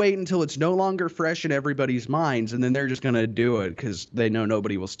they're going to wait until it's no longer fresh in everybody's minds, and then they're just going to do it because they know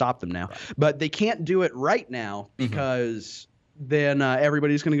nobody will stop them now. Right. But they can't do it right now because then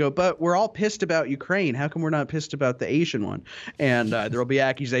everybody's going to go, but we're all pissed about Ukraine. How come we're not pissed about the Asian one? And there will be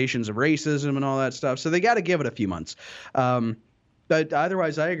accusations of racism and all that stuff. So they got to give it a few months. But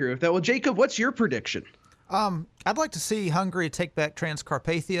otherwise, I agree with that. Well, Jacob, what's your prediction? I'd like to see Hungary take back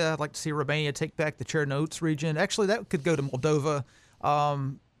Transcarpathia. I'd like to see Romania take back the Chernobyl region. Actually, that could go to Moldova.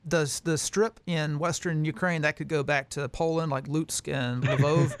 The strip in western Ukraine, that could go back to Poland, like Lutsk and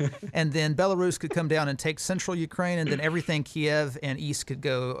Lvov. And then Belarus could come down and take central Ukraine, and then everything Kiev and east could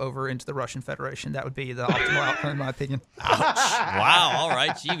go over into the Russian Federation. That would be the optimal outcome, in my opinion. Ouch. Wow. All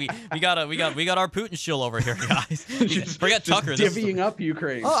right. Gee, we got our Putin shill over here, guys. Forget Tucker. Divvying up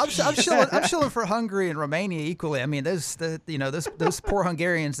Ukraine. Oh, I'm shilling for Hungary and Romania equally. I mean, those poor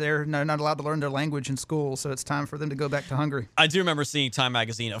Hungarians, they're not allowed to learn their language in school, so it's time for them to go back to Hungary. I do remember seeing Time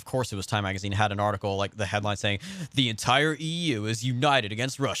magazine. Of course, it was Time magazine had an article like the headline saying the entire EU is united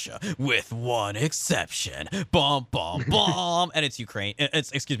against Russia with one exception. Bomb, bomb, bomb, and it's Ukraine.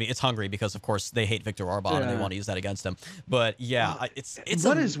 It's Hungary because of course they hate Viktor Orban and they want to use that against him. But yeah, it's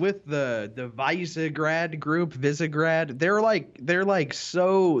what is with the Visegrad group, Visegrad? They're like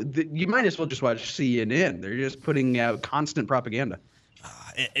so. You might as well just watch CNN. They're just putting out constant propaganda.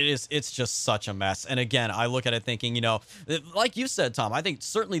 It's just such a mess. And again, I look at it thinking, like you said, Tom, I think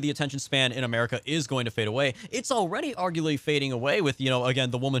certainly the attention span in America is going to fade away. It's already arguably fading away with,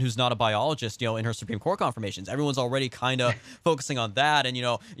 again, the woman who's not a biologist, in her Supreme Court confirmations. Everyone's already kind of focusing on that. And,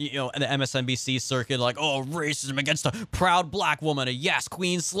 and the MSNBC circuit, like, oh, racism against a proud black woman, a yes,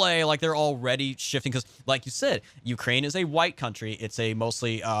 queen slay. Like they're already shifting because, like you said, Ukraine is a white country. It's a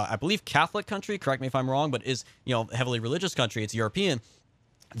mostly, I believe, Catholic country. Correct me if I'm wrong, but is, heavily religious country. It's European.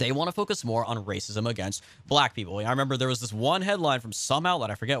 They want to focus more on racism against black people. I remember there was this one headline from some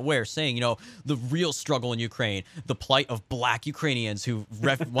outlet, I forget where, saying, the real struggle in Ukraine, the plight of black Ukrainians who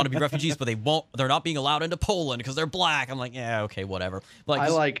want to be refugees, but they're not being allowed into Poland because they're black. I'm like, yeah, okay, whatever. I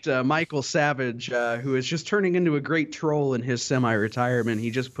liked Michael Savage, who is just turning into a great troll in his semi-retirement.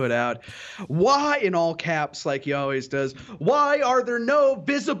 He just put out, why, in all caps, like he always does, why are there no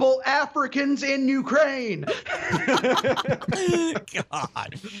visible Africans in Ukraine?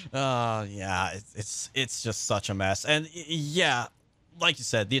 God. Yeah, it's just such a mess. And yeah, like you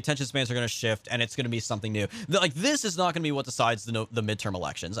said, the attention spans are going to shift, and it's going to be something new. Like, this is not going to be what decides the midterm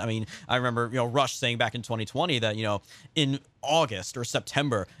elections. I mean, I remember, Rush saying back in 2020 that, in August or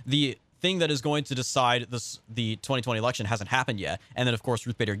September, the thing that is going to decide the 2020 election hasn't happened yet. And then, of course,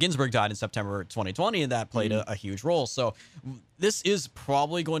 Ruth Bader Ginsburg died in September 2020, and that played a huge role. So this is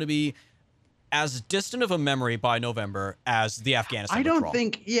probably going to be as distant of a memory by November as the Afghanistan withdrawal.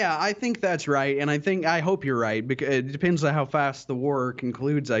 I think that's right. And I hope you're right, because it depends on how fast the war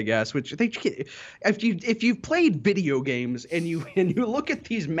concludes, I guess, which I think if you've played video games and you look at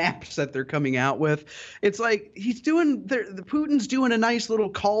these maps that they're coming out with, it's like the Putin's doing a nice little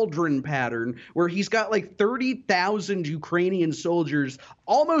cauldron pattern where he's got like 30,000 Ukrainian soldiers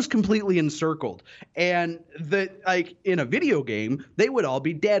almost completely encircled. And in a video game, they would all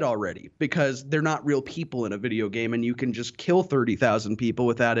be dead already, because they're not real people in a video game, and you can just kill 30,000 people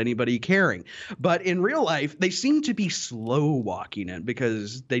without anybody caring. But in real life, they seem to be slow walking it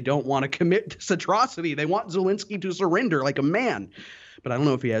because they don't want to commit this atrocity. They want Zelensky to surrender like a man. But I don't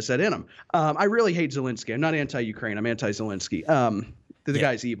know if he has that in him. I really hate Zelensky. I'm not anti-Ukraine. I'm anti-Zelensky. The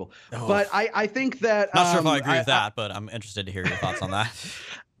guy's evil. Oh. But I think that... Not sure if I agree with that, but I'm interested to hear your thoughts on that.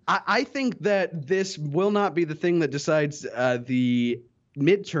 I think that this will not be the thing that decides the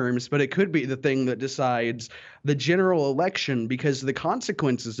midterms, but it could be the thing that decides the general election, because the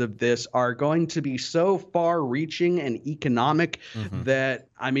consequences of this are going to be so far-reaching and economic that,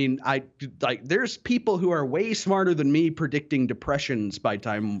 I mean, there's people who are way smarter than me predicting depressions by the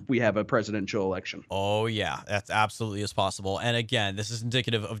time we have a presidential election. Oh yeah, that's absolutely is possible. And again, this is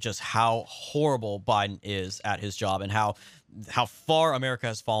indicative of just how horrible Biden is at his job, and how far America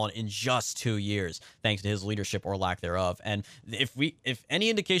has fallen in just 2 years, thanks to his leadership or lack thereof. And if any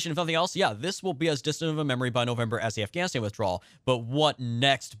indication, if nothing else, this will be as distant of a memory by November as the Afghanistan withdrawal. But what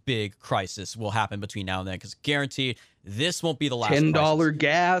next big crisis will happen between now and then? Because guaranteed, this won't be the last. $10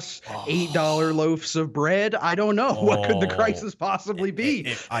 gas, $8 loaves of bread. I don't know. What could the crisis possibly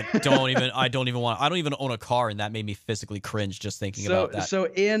be? I don't even own a car, and that made me physically cringe just thinking about that. So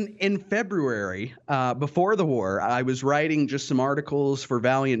in February, before the war, I was writing just some articles for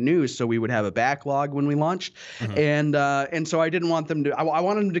Valiant News, so we would have a backlog when we launched, and so I didn't want them to. I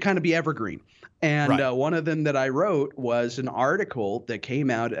wanted them to kind of be evergreen. And one of them that I wrote was an article that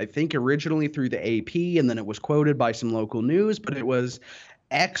came out, I think, originally through the AP, and then it was quoted by some local news, but it was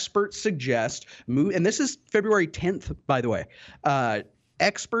experts suggest and this is February 10th, by the way.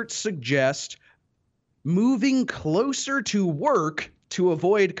 Experts suggest moving closer to work to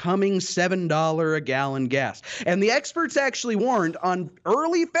avoid coming $7 a gallon gas. And the experts actually warned on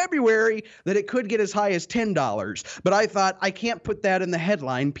early February that it could get as high as $10. But I thought, I can't put that in the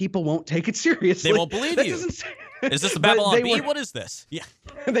headline. People won't take it seriously. They won't believe you. Is this the Babylon Bee? What is this? Yeah.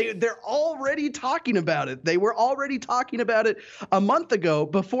 They're already talking about it. They were already talking about it a month ago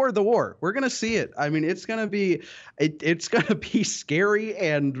before the war. We're going to see it. I mean, it's going to be scary,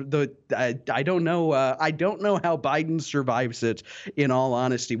 and I don't know how Biden survives it, in all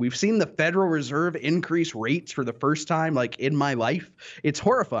honesty. We've seen the Federal Reserve increase rates for the first time like in my life. It's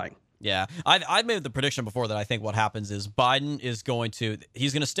horrifying. Yeah, I've made the prediction before that I think what happens is Biden is going to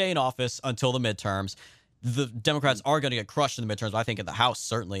stay in office until the midterms. The Democrats are going to get crushed in the midterms, I think, in the House,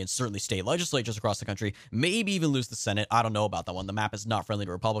 certainly, and certainly state legislatures across the country, maybe even lose the Senate. I don't know about that one. The map is not friendly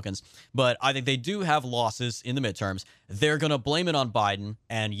to Republicans, but I think they do have losses in the midterms. They're going to blame it on Biden,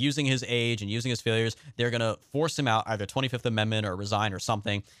 and using his age and using his failures, they're going to force him out, either 25th Amendment or resign or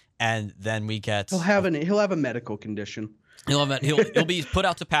something, and then we get... He'll have a medical condition. He'll be put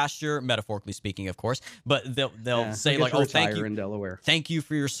out to pasture, metaphorically speaking, of course. But they'll say like, "Oh, thank you, in Delaware. Thank you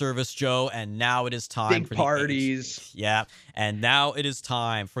for your service, Joe." And now it is time for parties. And now it is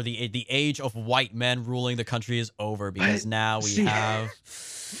time for the age of white men ruling the country is over, because now we have.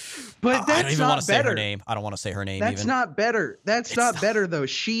 But that's I don't even not want to say better. her name. I don't want to say her name. That's even. not better. That's not better though.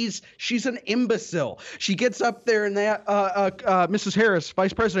 She's an imbecile. She gets up there and that Mrs. Harris,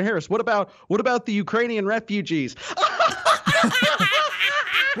 Vice President Harris. What about the Ukrainian refugees?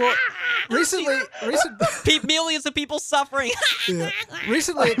 Well, recently, millions of people suffering.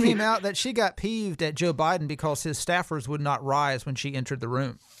 Recently, it came out that she got peeved at Joe Biden because his staffers would not rise when she entered the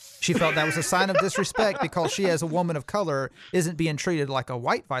room. She felt that was a sign of disrespect because she, as a woman of color, isn't being treated like a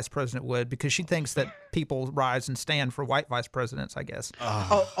white vice president would, because she thinks that people rise and stand for white vice presidents, I guess.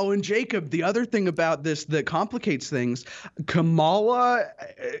 And Jacob, the other thing about this that complicates things, Kamala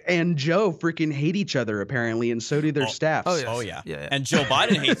and Joe freaking hate each other apparently, and so do their staffs. Oh yeah. And Joe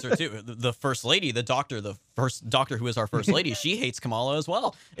Biden hates her too. The first lady, the first doctor who is our first lady, she hates Kamala as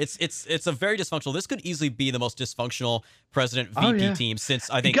well. It's a very dysfunctional. This could easily be the most dysfunctional president VP team since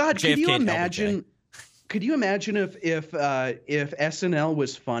I think God, JFK. Could you imagine? Could you imagine if SNL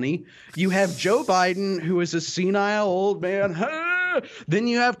was funny? You have Joe Biden, who is a senile old man. Then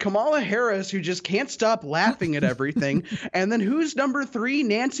you have Kamala Harris, who just can't stop laughing at everything. And then who's number 3?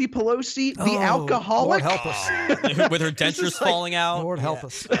 Nancy Pelosi, the alcoholic. Lord help us. With her dentures falling out. Lord help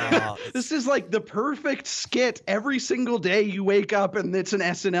us. This is like the perfect skit. Every single day you wake up and it's an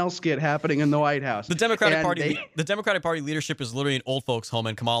SNL skit happening in the White House. The Democratic Party leadership is literally an old folks home,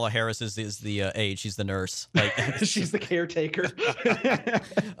 and Kamala Harris is the aide. She's the nurse. Like she's the caretaker.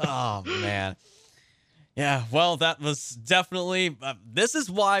 Oh man. Yeah, well, that was definitely this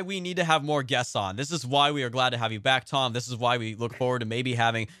is why we need to have more guests on. This is why we are glad to have you back, Tom. This is why we look forward to maybe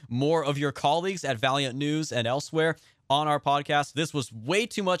having more of your colleagues at Valiant News and elsewhere on our podcast. This was way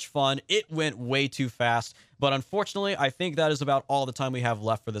too much fun. It went way too fast. But unfortunately, I think that is about all the time we have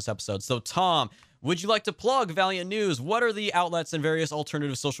left for this episode. So, Tom, would you like to plug Valiant News? What are the outlets and various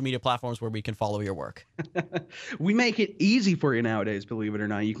alternative social media platforms where we can follow your work? We make it easy for you nowadays, believe it or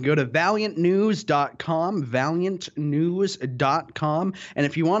not. You can go to valiantnews.com, valiantnews.com. And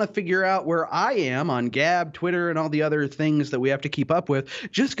if you want to figure out where I am on Gab, Twitter, and all the other things that we have to keep up with,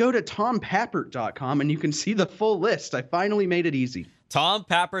 just go to tompappert.com and you can see the full list. I finally made it easy.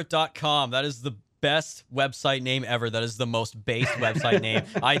 Tompappert.com. That is the best website name ever. That is the most base website name.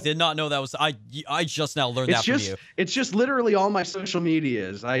 I did not know that was. I just now learned that from you. It's just literally all my social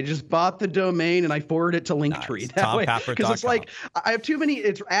medias. I just bought the domain and I forwarded it to Linktree. That way, because it's like I have too many.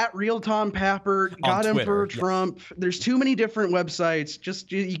 It's at Real Tom Pappert, God Emperor Trump. There's too many different websites.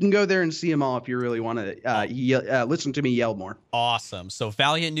 Just you can go there and see them all if you really want to listen to me yell more. Awesome. So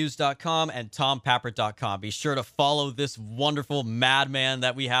valiantnews.com and tompappert.com. Be sure to follow this wonderful madman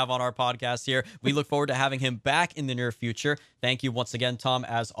that we have on our podcast here. We look forward to having him back in the near future. Thank you once again, Tom,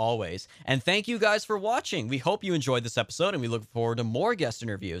 as always. And thank you guys for watching. We hope you enjoyed this episode, and we look forward to more guest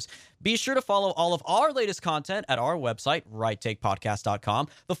interviews. Be sure to follow all of our latest content at our website, righttakepodcast.com.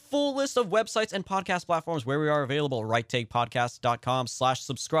 The full list of websites and podcast platforms where we are available,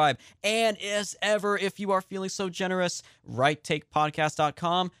 righttakepodcast.com/subscribe. And as ever, if you are feeling so generous,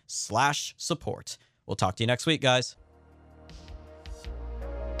 righttakepodcast.com/support. We'll talk to you next week, guys.